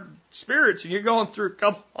hard spirits and you're going through a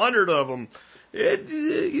couple hundred of them, there's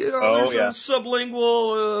a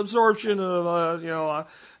sublingual absorption of,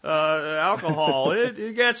 alcohol.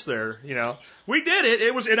 It gets there, you know. We did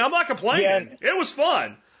it. And I'm not complaining. Yeah. It was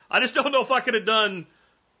fun. I just don't know if I could have done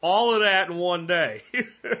all of that in one day.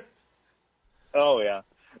 Oh yeah.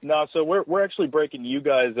 No, so we're actually breaking you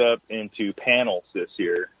guys up into panels this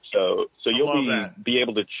year. So you'll be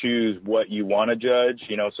able to choose what you want to judge,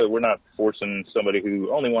 so we're not forcing somebody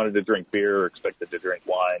who only wanted to drink beer or expected to drink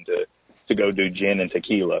wine to go do gin and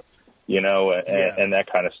tequila, and that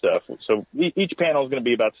kind of stuff. So each panel is going to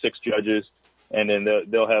be about 6 judges, and then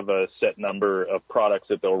they'll have a set number of products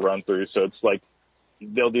that they'll run through. So it's like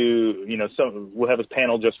they'll do, we'll have a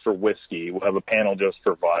panel just for whiskey. We'll have a panel just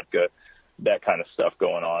for vodka, that kind of stuff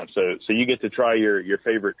going on. So you get to try your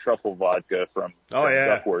favorite truffle vodka from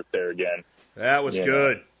Duckworth there again. That was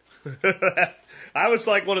good. I was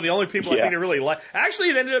like one of the only people I think that really liked. Actually,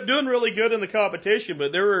 it ended up doing really good in the competition,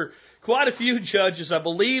 but there were quite a few judges. I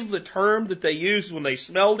believe the term that they used when they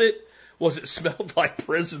smelled it was it smelled like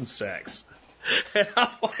prison sex. And I'm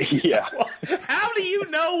like, well, how do you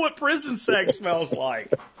know what prison sex smells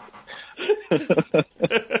like?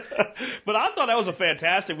 But I thought that was a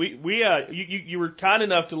fantastic. You were kind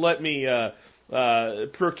enough to let me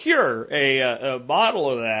procure a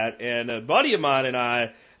bottle of that, and a buddy of mine and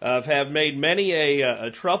I have made many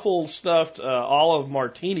a truffle stuffed olive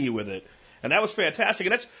martini with it, and that was fantastic.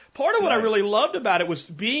 And that's part of what I really loved about it was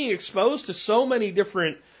being exposed to so many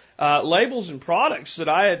different labels and products that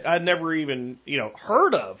I'd never even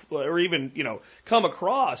heard of or even come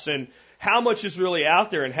across, and how much is really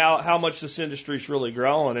out there and how much this industry is really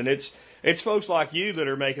growing. And it's folks like you that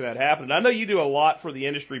are making that happen. And I know you do a lot for the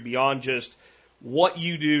industry beyond just what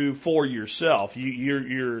you do for yourself.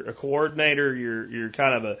 You're a coordinator. You're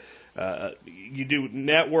kind of you do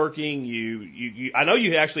networking. I know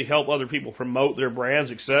you actually help other people promote their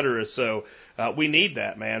brands, et cetera. So we need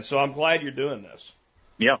that, man. So I'm glad you're doing this.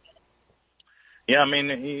 Yeah. Yeah, I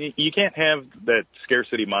mean, you can't have that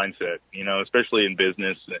scarcity mindset, especially in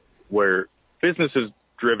business, where business is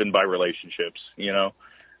driven by relationships,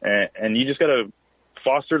 and you just got to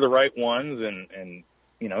foster the right ones, and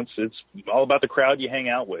it's all about the crowd you hang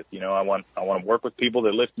out with. I want to work with people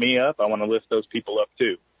that lift me up. I want to lift those people up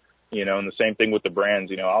too, and the same thing with the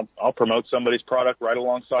brands. I'll promote somebody's product right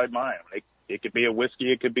alongside mine. It could be a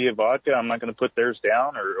whiskey, it could be a vodka. I'm not going to put theirs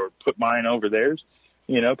down or put mine over theirs,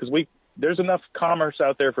 because there's enough commerce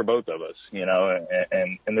out there for both of us,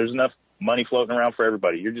 and there's enough money floating around for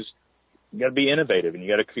everybody. You got to be innovative, and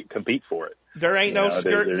you got to compete for it. There ain't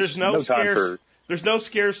there's no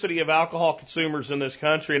scarcity of alcohol consumers in this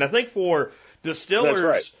country, and I think for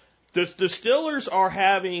distillers, distillers are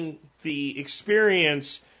having the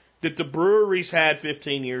experience that the breweries had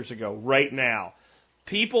 15 years ago. Right now,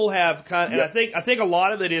 people have and I think a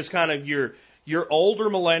lot of it is kind of your older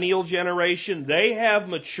millennial generation. They have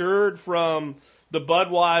matured from the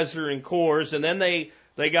Budweiser and Coors, and then they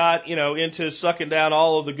got, into sucking down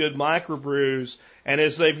all of the good microbrews. And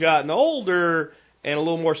as they've gotten older and a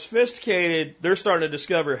little more sophisticated, they're starting to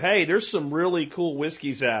discover, hey, there's some really cool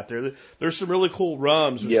whiskeys out there. There's some really cool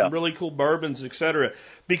rums. There's some really cool bourbons, et cetera.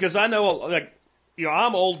 Because I know, I'm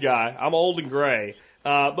an old guy. I'm old and gray.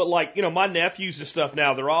 But my nephews and stuff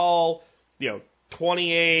now, they're all,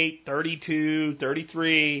 28, 32,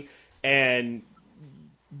 33, and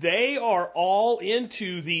they are all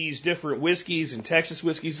into these different whiskeys and Texas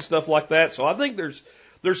whiskeys and stuff like that. So I think there's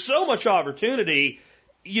so much opportunity.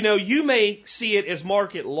 You may see it as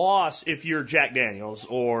market loss if you're Jack Daniels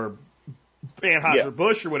or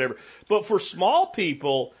Anheuser-Busch or whatever. But for small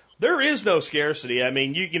people, there is no scarcity. I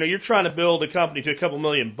mean, you're trying to build a company to a couple $1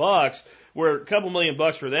 million, where a couple $1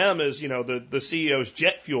 million for them is, the CEO's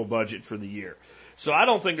jet fuel budget for the year. So I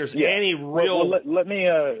don't think there's any real. Well,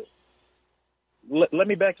 let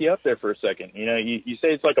me back you up there for a second. You say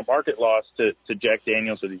it's like a market loss to Jack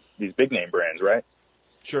Daniels or these big name brands, right?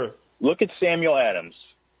 Sure. Look at Samuel Adams.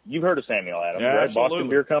 You've heard of Samuel Adams, right? Absolutely. Boston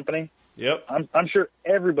Beer Company. Yep. I'm sure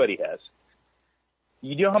everybody has.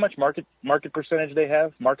 You know how much market percentage they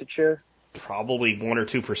have? Market share? Probably 1 or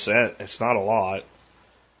 2%. It's not a lot.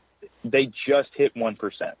 They just hit 1%.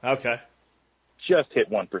 Okay. Just hit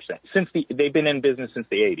 1%. They've been in business since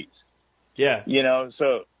the 80s. Yeah.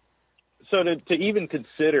 So to even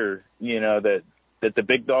consider, that the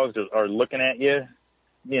big dogs are looking at you,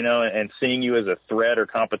 and seeing you as a threat or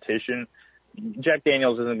competition, Jack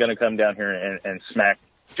Daniels isn't going to come down here and smack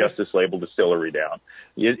Justice Label Distillery down.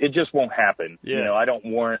 It just won't happen. Yeah. I don't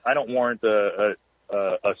warrant a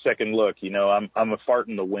second look. I'm a fart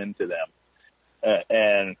in the wind to them.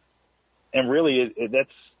 And really that's,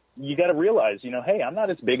 you got to realize, hey, I'm not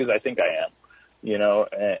as big as I think I am,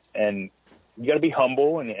 and you got to be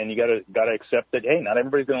humble, and you got to accept that, hey, not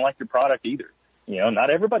everybody's going to like your product either. Not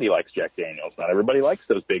everybody likes Jack Daniels. Not everybody likes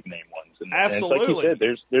those big name ones. And, absolutely. And it's like you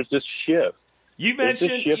said, there's this shift. You mentioned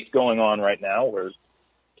there's this shift going on right now where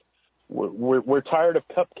we're tired of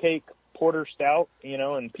cupcake porter stout,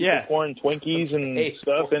 and people pouring Twinkies and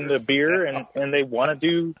stuff into beer, and they want to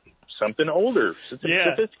do something older,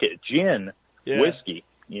 sophisticated, gin, whiskey,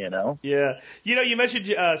 Yeah. You mentioned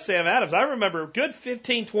Sam Adams. I remember a good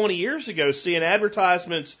 15, 20 years ago seeing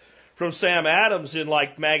advertisements from Sam Adams in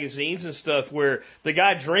like magazines and stuff where the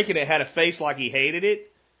guy drinking it had a face like he hated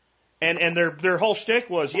it. And their whole shtick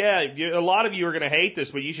was, a lot of you are going to hate this,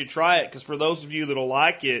 but you should try it because for those of you that'll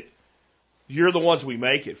like it, you're the ones we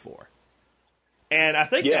make it for. And I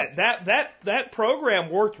think that program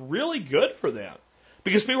worked really good for them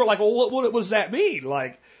because people were like, well, what does that mean?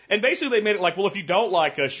 Like, and basically they made it like, well, if you don't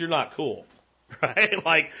like us, you're not cool, right?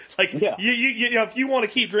 Like if you want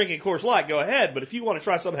to keep drinking Coors Light, go ahead. But if you want to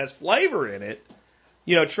try something that has flavor in it,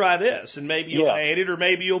 try this, and maybe you'll hate it, or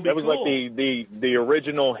maybe you'll be cool. That was like the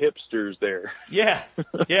original hipsters there. Yeah,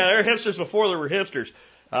 they're hipsters before there were hipsters.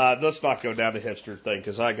 Let's not go down the hipster thing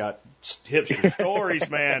because I got hipster stories,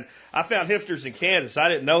 man. I found hipsters in Kansas. I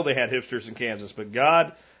didn't know they had hipsters in Kansas, but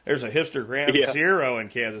God, there's a hipster Ground Zero in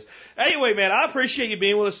Kansas. Anyway, man, I appreciate you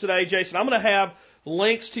being with us today, Jason. I'm going to have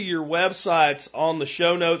links to your websites on the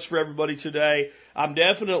show notes for everybody today. I'm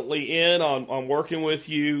definitely in on working with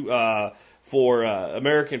you for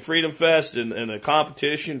American Freedom Fest and a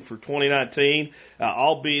competition for 2019.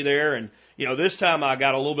 I'll be there, and this time I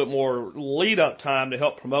got a little bit more lead-up time to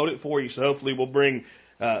help promote it for you, so hopefully we'll bring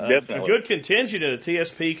a good contingent of the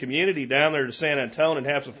TSP community down there to San Antonio and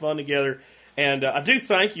have some fun together. And I do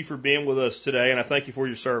thank you for being with us today, and I thank you for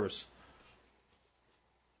your service.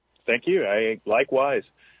 Thank you. Likewise.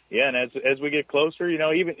 Yeah, and as we get closer,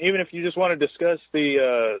 even if you just want to discuss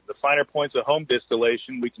the finer points of home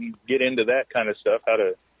distillation, we can get into that kind of stuff, how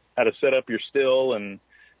to set up your still and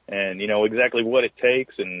exactly what it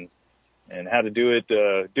takes and how to do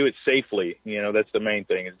it safely. That's the main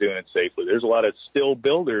thing, is doing it safely. There's a lot of still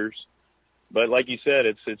builders, but like you said,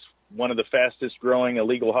 it's one of the fastest growing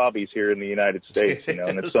illegal hobbies here in the United States,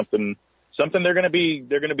 and it's something they're going to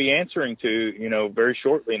be answering to, very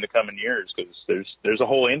shortly in the coming years, because there's a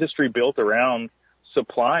whole industry built around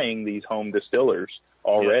supplying these home distillers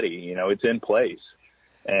already. It's in place,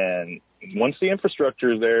 and once the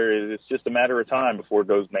infrastructure is there, it's just a matter of time before it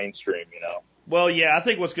goes mainstream. Well, I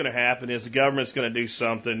think what's going to happen is the government's going to do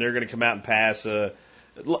something. They're going to come out and pass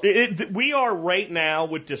we are right now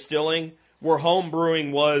with distilling where home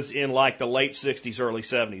brewing was in like the late 60s, early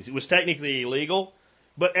 70s. It was technically illegal,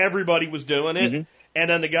 but everybody was doing it. Mm-hmm. And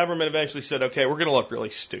then the government eventually said, okay, we're going to look really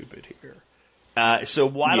stupid here. So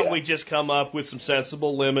why don't we just come up with some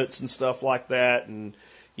sensible limits and stuff like that? And,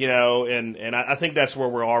 and I think that's where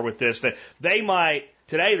we are with this. That they might,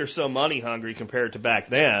 today they're so money hungry compared to back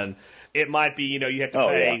then. It might be, you have to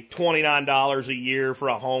pay $29 a year for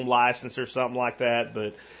a home license or something like that.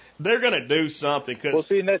 But they're going to do something because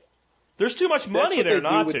there's too much money there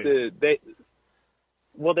not to.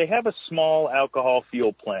 They have a small alcohol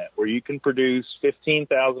fuel plant where you can produce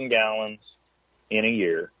 15,000 gallons in a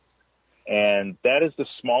year. And that is the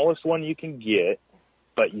smallest one you can get,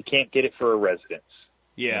 but you can't get it for a residence.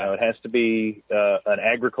 Yeah. It has to be an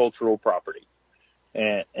agricultural property.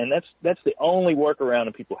 And that's the only workaround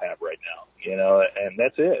that people have right now, and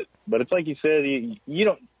that's it. But it's like you said,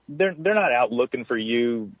 they're not out looking for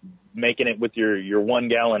you making it with your 1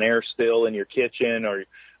 gallon air still in your kitchen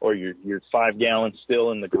or your 5 gallon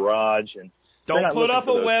still in the garage. And don't put up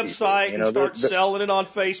a website and start selling it on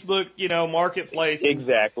Facebook, marketplace.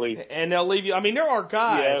 Exactly. And they'll leave you. I mean, there are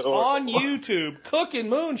guys on YouTube cooking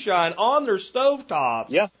moonshine on their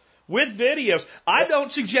stovetops with videos. I don't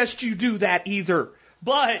suggest you do that either.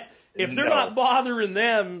 But if they're not bothering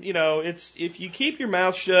them, it's if you keep your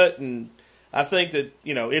mouth shut, and I think that,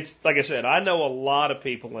 it's like I said, I know a lot of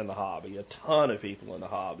people in the hobby, a ton of people in the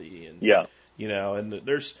hobby, and and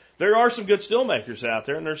there are some good still makers out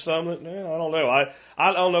there, and there's some that I don't know.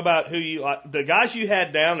 I don't know about the guys you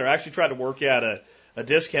had down there. I actually tried to work out a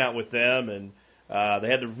discount with them, and they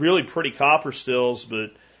had the really pretty copper stills,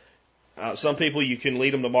 but some people you can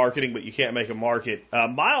lead them to marketing, but you can't make them market.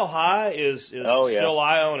 Mile High is still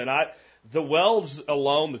I own, and the welds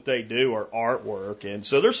alone that they do are artwork, and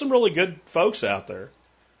so there's some really good folks out there.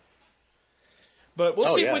 But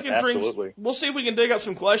we'll see if we can we'll see if we can dig up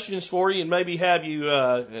some questions for you and maybe have you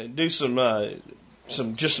do some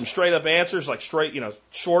straight up answers, like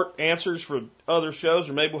short answers for other shows,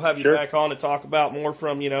 or maybe we'll have you back on to talk about more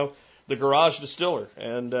from the garage distiller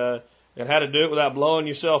and how to do it without blowing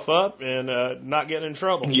yourself up and not getting in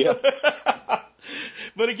trouble. Yeah.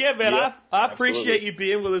 But again, man, I appreciate you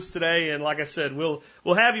being with us today, and like I said, we'll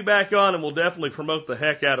have you back on, and we'll definitely promote the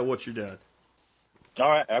heck out of what you're doing. All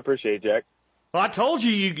right, I appreciate it, Jack. Well, I told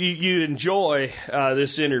you you'd enjoy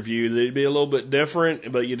this interview. It'd be a little bit different,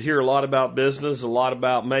 but you'd hear a lot about business, a lot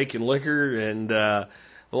about making liquor, and a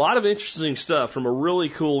lot of interesting stuff from a really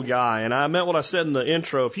cool guy. And I meant what I said in the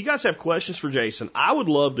intro. If you guys have questions for Jason, I would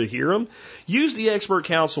love to hear them. Use the Expert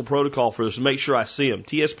Council protocol for this to make sure I see them.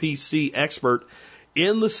 TSPC Expert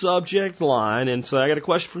in the subject line, and so I got a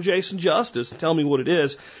question from Jason Justice, and tell me what it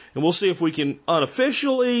is, and we'll see if we can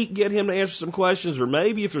unofficially get him to answer some questions, or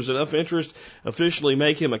maybe if there's enough interest, officially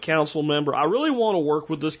make him a council member. I really want to work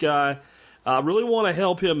with this guy. I really want to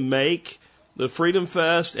help him make the Freedom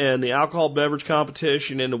Fest and the alcohol beverage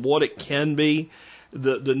competition into what it can be.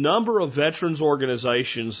 The number of veterans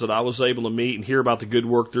organizations that I was able to meet and hear about the good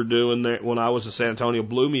work they're doing there when I was in San Antonio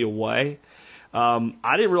blew me away.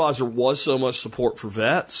 I didn't realize there was so much support for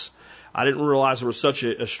vets. I didn't realize there was such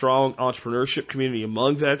a strong entrepreneurship community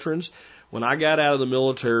among veterans. When I got out of the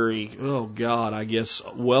military, oh God, I guess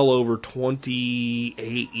well over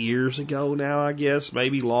 28 years ago now, I guess,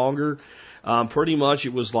 maybe longer. Pretty much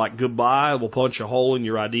it was like goodbye, we'll punch a hole in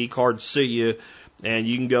your ID card, see you, and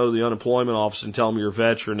you can go to the unemployment office and tell them you're a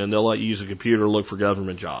veteran, and they'll let you use a computer to look for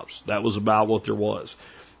government jobs. That was about what there was.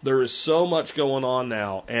 There is so much going on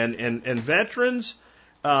now, and veterans,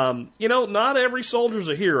 not every soldier's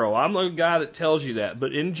a hero. I'm the guy that tells you that.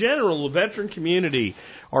 But in general, the veteran community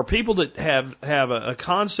are people that have a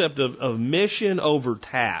concept of mission over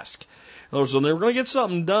task. In other words, when they're going to get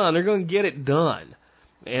something done, they're going to get it done.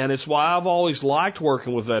 And it's why I've always liked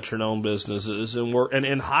working with veteran-owned businesses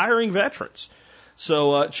and hiring veterans.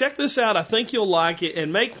 So check this out. I think you'll like it,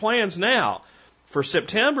 and make plans now for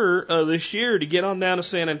September this year to get on down to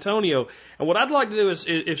San Antonio. And what I'd like to do is,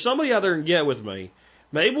 if somebody out there can get with me,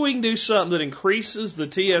 maybe we can do something that increases the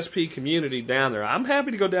TSP community down there. I'm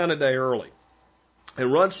happy to go down a day early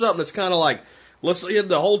and run something that's kind of like, let's hit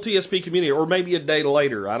the whole TSP community, or maybe a day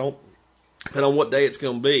later. I don't know what day it's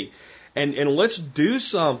going to be. And let's do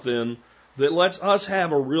something that lets us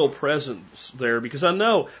have a real presence there, because I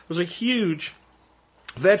know there's a huge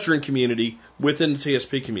veteran community within the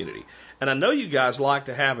TSP community. And I know you guys like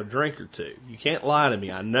to have a drink or two. You can't lie to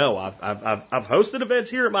me. I know. I've hosted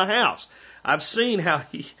events here at my house. I've seen how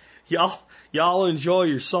y'all enjoy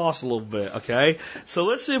your sauce a little bit, okay? So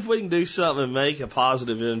let's see if we can do something and make a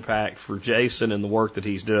positive impact for Jason and the work that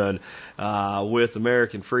he's doing with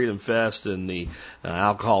American Freedom Fest and the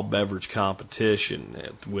alcohol beverage competition,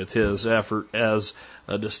 with his effort as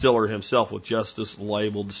a distiller himself with Justice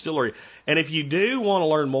Label Distillery. And if you do want to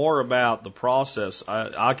learn more about the process,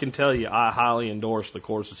 I can tell you I highly endorse the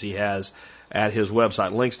courses he has at his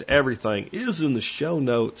website. Links to everything is in the show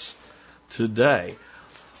notes today.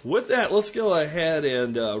 With that, let's go ahead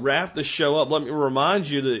and wrap the show up. Let me remind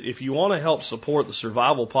you that if you want to help support the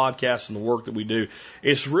Survival Podcast and the work that we do,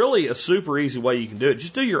 it's really a super easy way you can do it.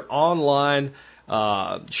 Just do your online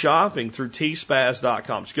shopping through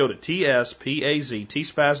tspaz.com. Just go to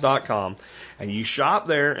tspaz.com, and you shop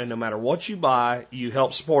there, and no matter what you buy, you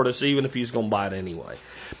help support us, even if he's going to buy it anyway.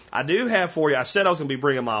 I do have for you, I said I was going to be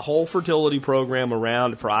bringing my whole fertility program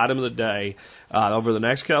around for item of the day over the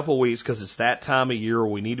next couple of weeks, because it's that time of year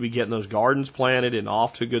where we need to be getting those gardens planted and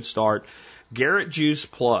off to a good start. Garrett Juice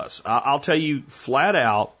Plus. I'll tell you flat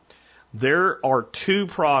out, there are two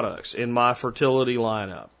products in my fertility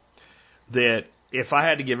lineup that if I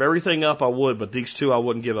had to give everything up, I would, but these two I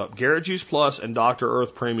wouldn't give up. Garrett Juice Plus and Dr.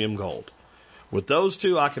 Earth Premium Gold. With those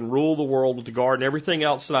two, I can rule the world with the garden. Everything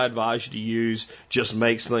else that I advise you to use just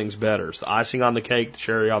makes things better. It's the icing on the cake, the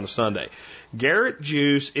cherry on the sundae. Garrett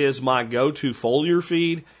Juice is my go-to foliar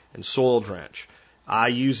feed and soil drench. I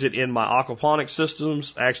use it in my aquaponic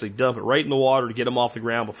systems. I actually dump it right in the water to get them off the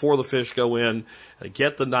ground before the fish go in,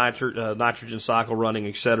 get the nitrogen cycle running,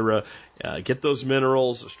 etc. Get those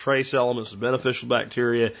minerals, those trace elements, the beneficial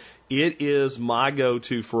bacteria. It is my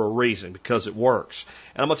go-to for a reason, because it works.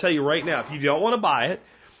 And I'm going to tell you right now, if you don't want to buy it,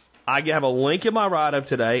 I have a link in my write-up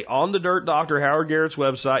today on the Dirt Dr. Howard Garrett's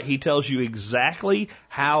website. He tells you exactly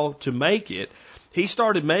how to make it. He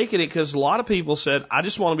started making it because a lot of people said, I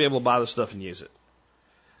just want to be able to buy this stuff and use it.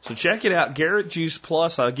 So check it out, Garrett Juice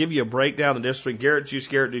Plus. I'll give you a breakdown of the difference between Garrett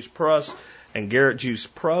Juice Plus, and Garrett Juice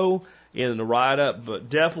Pro in the write-up, but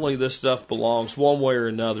definitely this stuff belongs one way or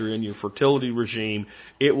another in your fertility regime.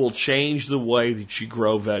 It will change the way that you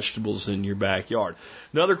grow vegetables in your backyard.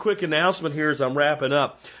 Another quick announcement here as I'm wrapping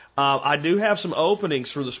up. I do have some openings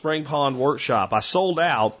for the Spring Pond Workshop. I sold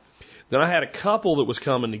out. Then I had a couple that was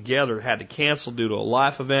coming together, had to cancel due to a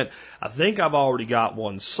life event. I think I've already got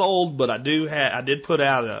one sold, but I did put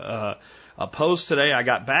out a post today. I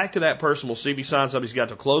got back to that person. We'll see if he signs up. He's got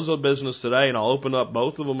to close of business today, and I'll open up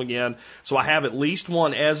both of them again. So I have at least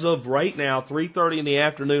one as of right now, 3:30 in the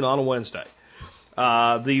afternoon on a Wednesday.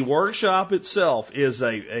 The workshop itself is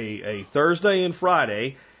a Thursday and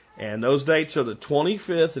Friday, and those dates are the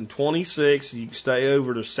 25th and 26th. You can stay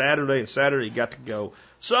over to Saturday, and Saturday you got to go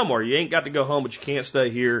somewhere. You ain't got to go home, but you can't stay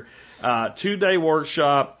here. 2-day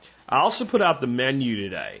workshop. I also put out the menu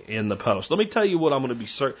today in the post. Let me tell you what I'm going to be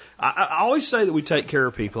serving. I always say that we take care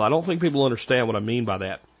of people. I don't think people understand what I mean by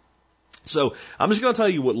that. So I'm just going to tell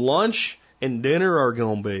you what lunch and dinner are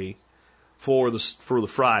going to be for the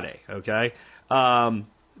Friday, okay?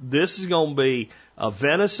 This is going to be a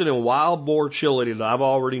venison and wild boar chili that I've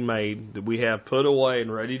already made, that we have put away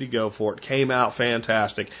and ready to go for. It came out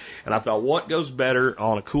fantastic. And I thought, what goes better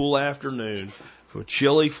on a cool afternoon for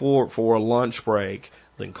chili for a lunch break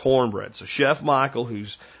than cornbread? So Chef Michael,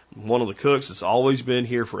 who's one of the cooks that's always been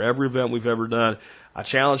here for every event we've ever done, I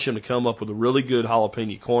challenged him to come up with a really good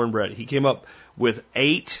jalapeno cornbread. He came up with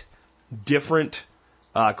 8 different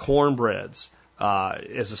cornbreads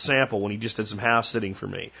as a sample when he just did some house sitting for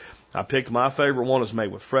me. I picked my favorite one. It's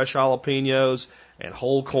made with fresh jalapenos and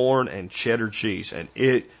whole corn and cheddar cheese, and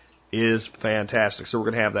it is fantastic. So we're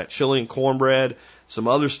going to have that chili and cornbread, some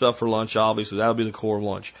other stuff for lunch, obviously. That'll be the core of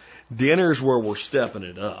lunch. Dinner's where we're stepping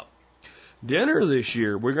it up. Dinner this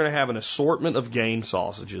year, we're going to have an assortment of game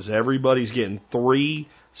sausages. Everybody's getting 3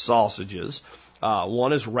 sausages.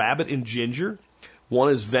 One is rabbit and ginger, one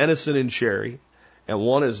is venison and cherry, and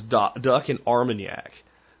one is duck and Armagnac.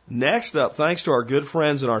 Next up, thanks to our good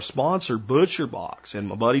friends and our sponsor, Butcher Box, and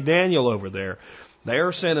my buddy Daniel over there, they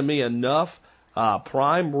are sending me enough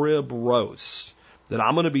prime rib roasts that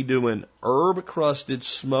I'm going to be doing herb-crusted,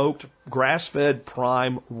 smoked, grass-fed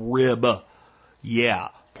prime rib. Yeah,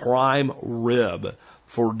 prime rib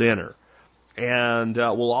for dinner. And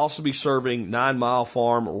we'll also be serving 9 Mile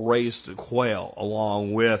Farm raised quail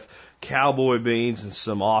along with cowboy beans and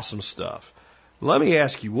some awesome stuff. Let me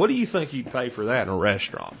ask you, what do you think you'd pay for that in a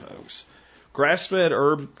restaurant, folks? Grass-fed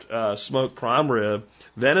herb smoked prime rib,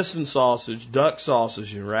 venison sausage, duck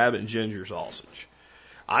sausage, and rabbit and ginger sausage.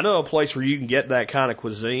 I know a place where you can get that kind of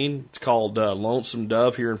cuisine. It's called Lonesome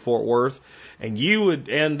Dove here in Fort Worth. And you would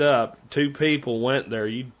end up, 2 people went there,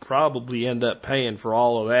 you'd probably end up paying for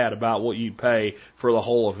all of that, about what you'd pay for the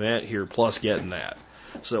whole event here, plus getting that.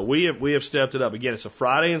 So we have stepped it up. Again, it's a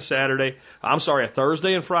Friday and Saturday. I'm sorry, a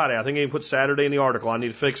Thursday and Friday. I think I even put Saturday in the article. I need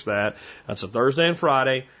to fix that. That's a Thursday and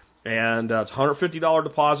Friday. And it's $150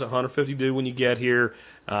 deposit, $150 due when you get here.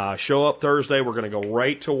 Show up Thursday. We're going to go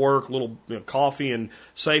right to work, little coffee and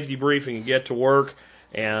safety briefing, and get to work.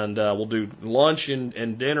 And we'll do lunch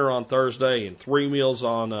and dinner on Thursday, and 3 meals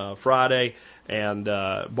on Friday, and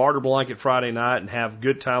barter blanket Friday night, and have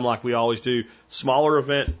good time like we always do. Smaller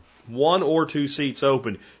event, 1 or 2 seats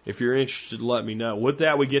open. If you're interested, let me know. With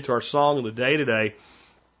that, we get to our song of the day today.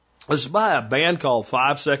 This is by a band called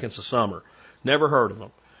 5 Seconds of Summer. Never heard of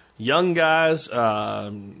them. Young guys,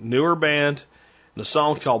 newer band, and the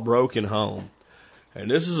song's called Broken Home.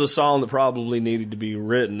 And this is a song that probably needed to be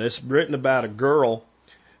written. It's written about a girl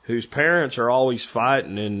whose parents are always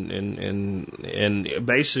fighting and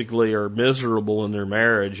basically are miserable in their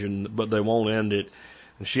marriage, but they won't end it.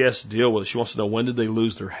 And she has to deal with it. She wants to know, when did they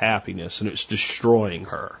lose their happiness? And it's destroying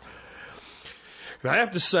her. And I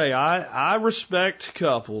have to say, I respect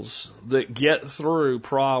couples that get through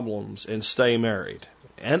problems and stay married.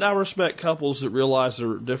 And I respect couples that realize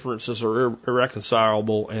their differences are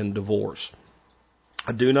irreconcilable and divorce.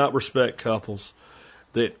 I do not respect couples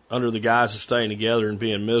that, under the guise of staying together and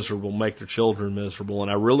being miserable, make their children miserable.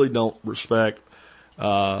 And I really don't respect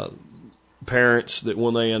parents that,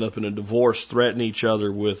 when they end up in a divorce, threaten each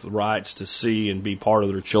other with rights to see and be part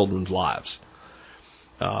of their children's lives.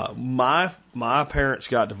 My parents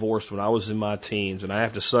got divorced when I was in my teens, and I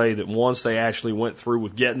have to say that once they actually went through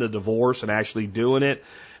with getting the divorce and actually doing it,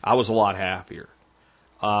 I was a lot happier.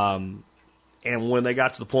 And when they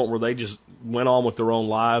got to the point where they just went on with their own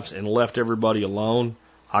lives and left everybody alone,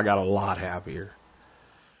 I got a lot happier.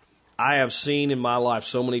 I have seen in my life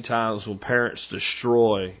so many times when parents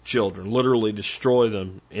destroy children, literally destroy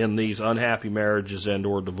them in these unhappy marriages and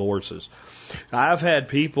or divorces. I've had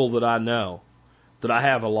people that I know that I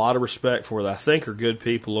have a lot of respect for, that I think are good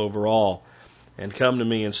people overall, and come to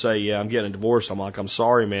me and say, yeah, I'm getting a divorce. I'm like, I'm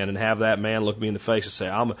sorry, man, and have that man look me in the face and say,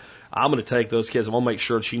 I'm going to take those kids. I'm going to make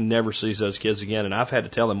sure she never sees those kids again. And I've had to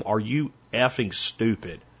tell them, are you effing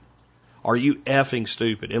stupid? Are you effing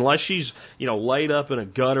stupid? Unless she's, laid up in a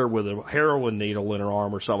gutter with a heroin needle in her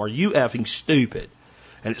arm or something, are you effing stupid?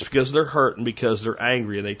 And it's because they're hurt and because they're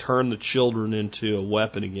angry, and they turn the children into a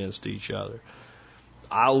weapon against each other.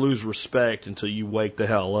 I'll lose respect until you wake the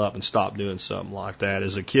hell up and stop doing something like that.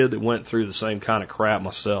 As a kid that went through the same kind of crap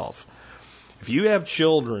myself. If you have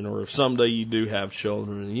children, or if someday you do have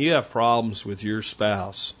children, and you have problems with your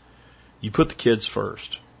spouse, you put the kids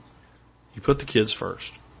first. You put the kids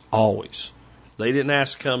first. Always. They didn't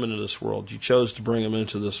ask to come into this world. You chose to bring them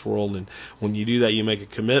into this world, and when you do that, you make a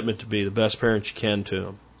commitment to be the best parent you can to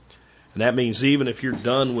them. And that means even if you're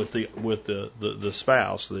done with the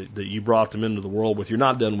spouse that you brought them into the world with, you're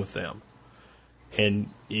not done with them. And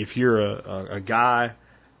if you're a guy,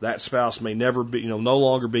 that spouse may never be, no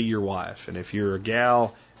longer be your wife. And if you're a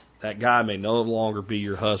gal, that guy may no longer be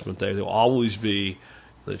your husband. They'll always be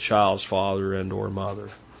the child's father and or mother.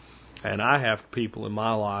 And I have people in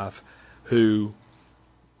my life who,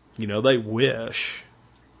 they wish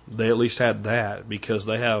they at least had that, because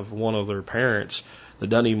they have one of their parents that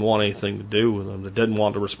doesn't even want anything to do with them, that didn't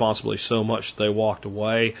want the responsibility so much that they walked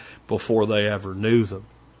away before they ever knew them.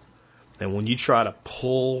 And when you try to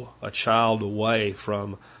pull a child away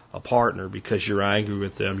from a partner because you're angry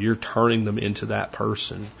with them, you're turning them into that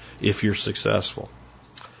person if you're successful.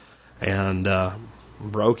 And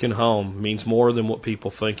broken home means more than what people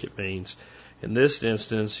think it means. In this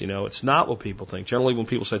instance, it's not what people think. Generally, when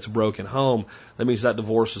people say it's a broken home, that means that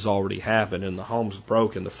divorce has already happened and the home's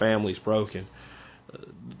broken, the family's broken.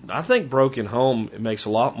 I think broken home, it makes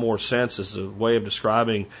a lot more sense as a way of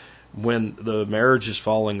describing when the marriage is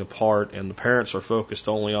falling apart and the parents are focused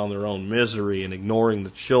only on their own misery and ignoring the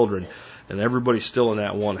children, and everybody's still in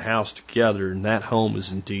that one house together, and that home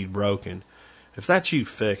is indeed broken. If that's you,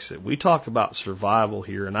 fix it. We talk about survival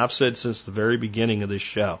here, and I've said since the very beginning of this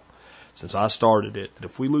show, since I started it, that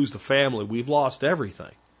if we lose the family, we've lost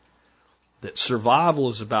everything. That survival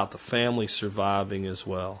is about the family surviving as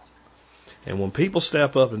well. And when people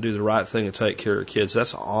step up and do the right thing and take care of kids,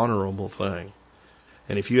 that's an honorable thing.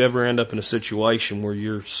 And if you ever end up in a situation where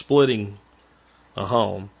you're splitting a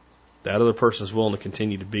home, that other person is willing to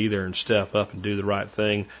continue to be there and step up and do the right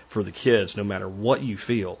thing for the kids, no matter what you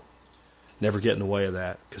feel. Never get in the way of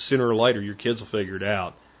that. Because sooner or later, your kids will figure it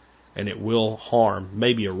out. And it will harm,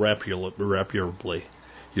 maybe irreparably,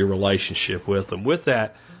 your relationship with them. With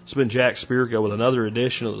that, it's been Jack Spirko with another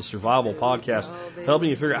edition of the Survival Podcast, helping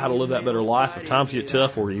you figure out how to live that better life if times get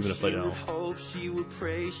tough or even if they don't. Hope she would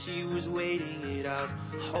pray, she was waiting it out,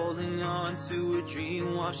 holding on to a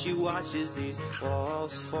dream while she watches these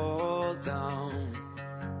walls fall down.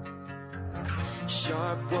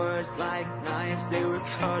 Sharp words like knives, they were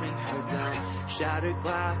cutting her down. Shattered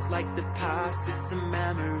glass like the past, it's a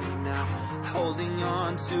memory now. Holding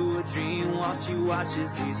on to a dream while she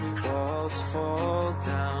watches these walls fall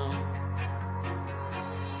down.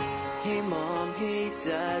 Hey mom, hey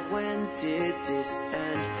dad, when did this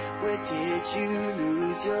end? Where did you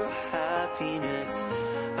lose your happiness?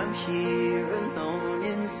 I'm here alone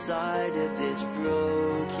inside of this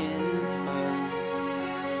broken home.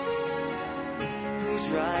 Who's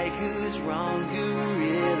right, who's wrong, who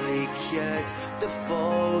really cares? The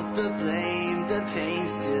fault, the blame, the pain's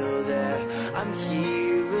still there. I'm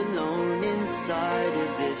here alone inside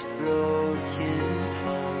of this broken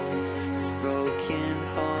home, this broken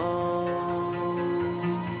home.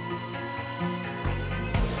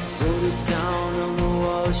 Wrote it down on the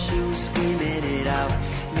wall, she was screaming it out.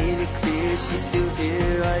 Made it clear she's still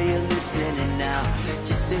here, are you listening now?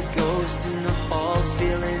 Just a ghost in the halls,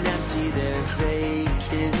 feeling empty, they're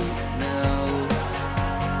vacant now.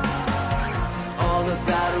 All the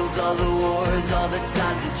battles, all the wars, all the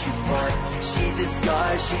times that you fought. She's the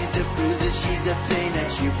scar, she's the bruises, she's the pain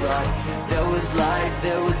that you brought. There was life,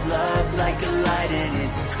 there was love, like a light and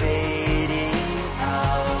it's fading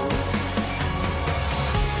out.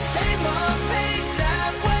 Hey mom, hey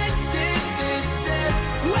dad, when did this end?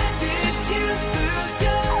 When did you lose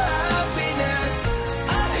your happiness?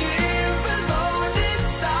 I'm here alone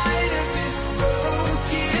inside of this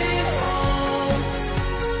broken home.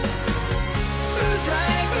 Who's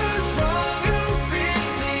right, who's wrong, who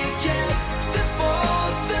really cares? The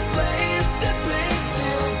fault, the blame, the blame's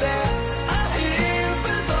still there. I'm here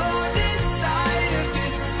alone inside of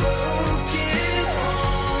this broken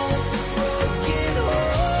home, this broken home.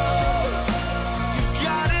 You've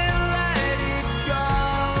gotta let it go.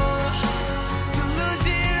 You're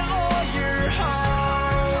losing all your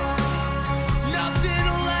hope. Nothing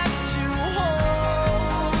left to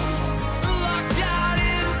hold. Locked out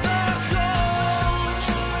in the cold.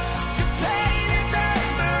 Your painted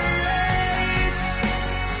memories.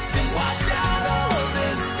 They washed out all the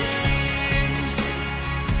seams.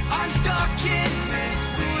 I'm stuck in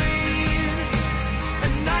between a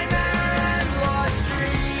nightmare and lost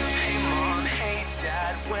dream. Hey mom, hey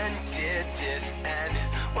dad, when did this end?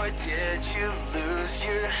 Where did you lose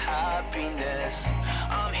your happiness?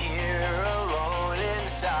 I'm here alone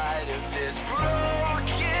inside of this broken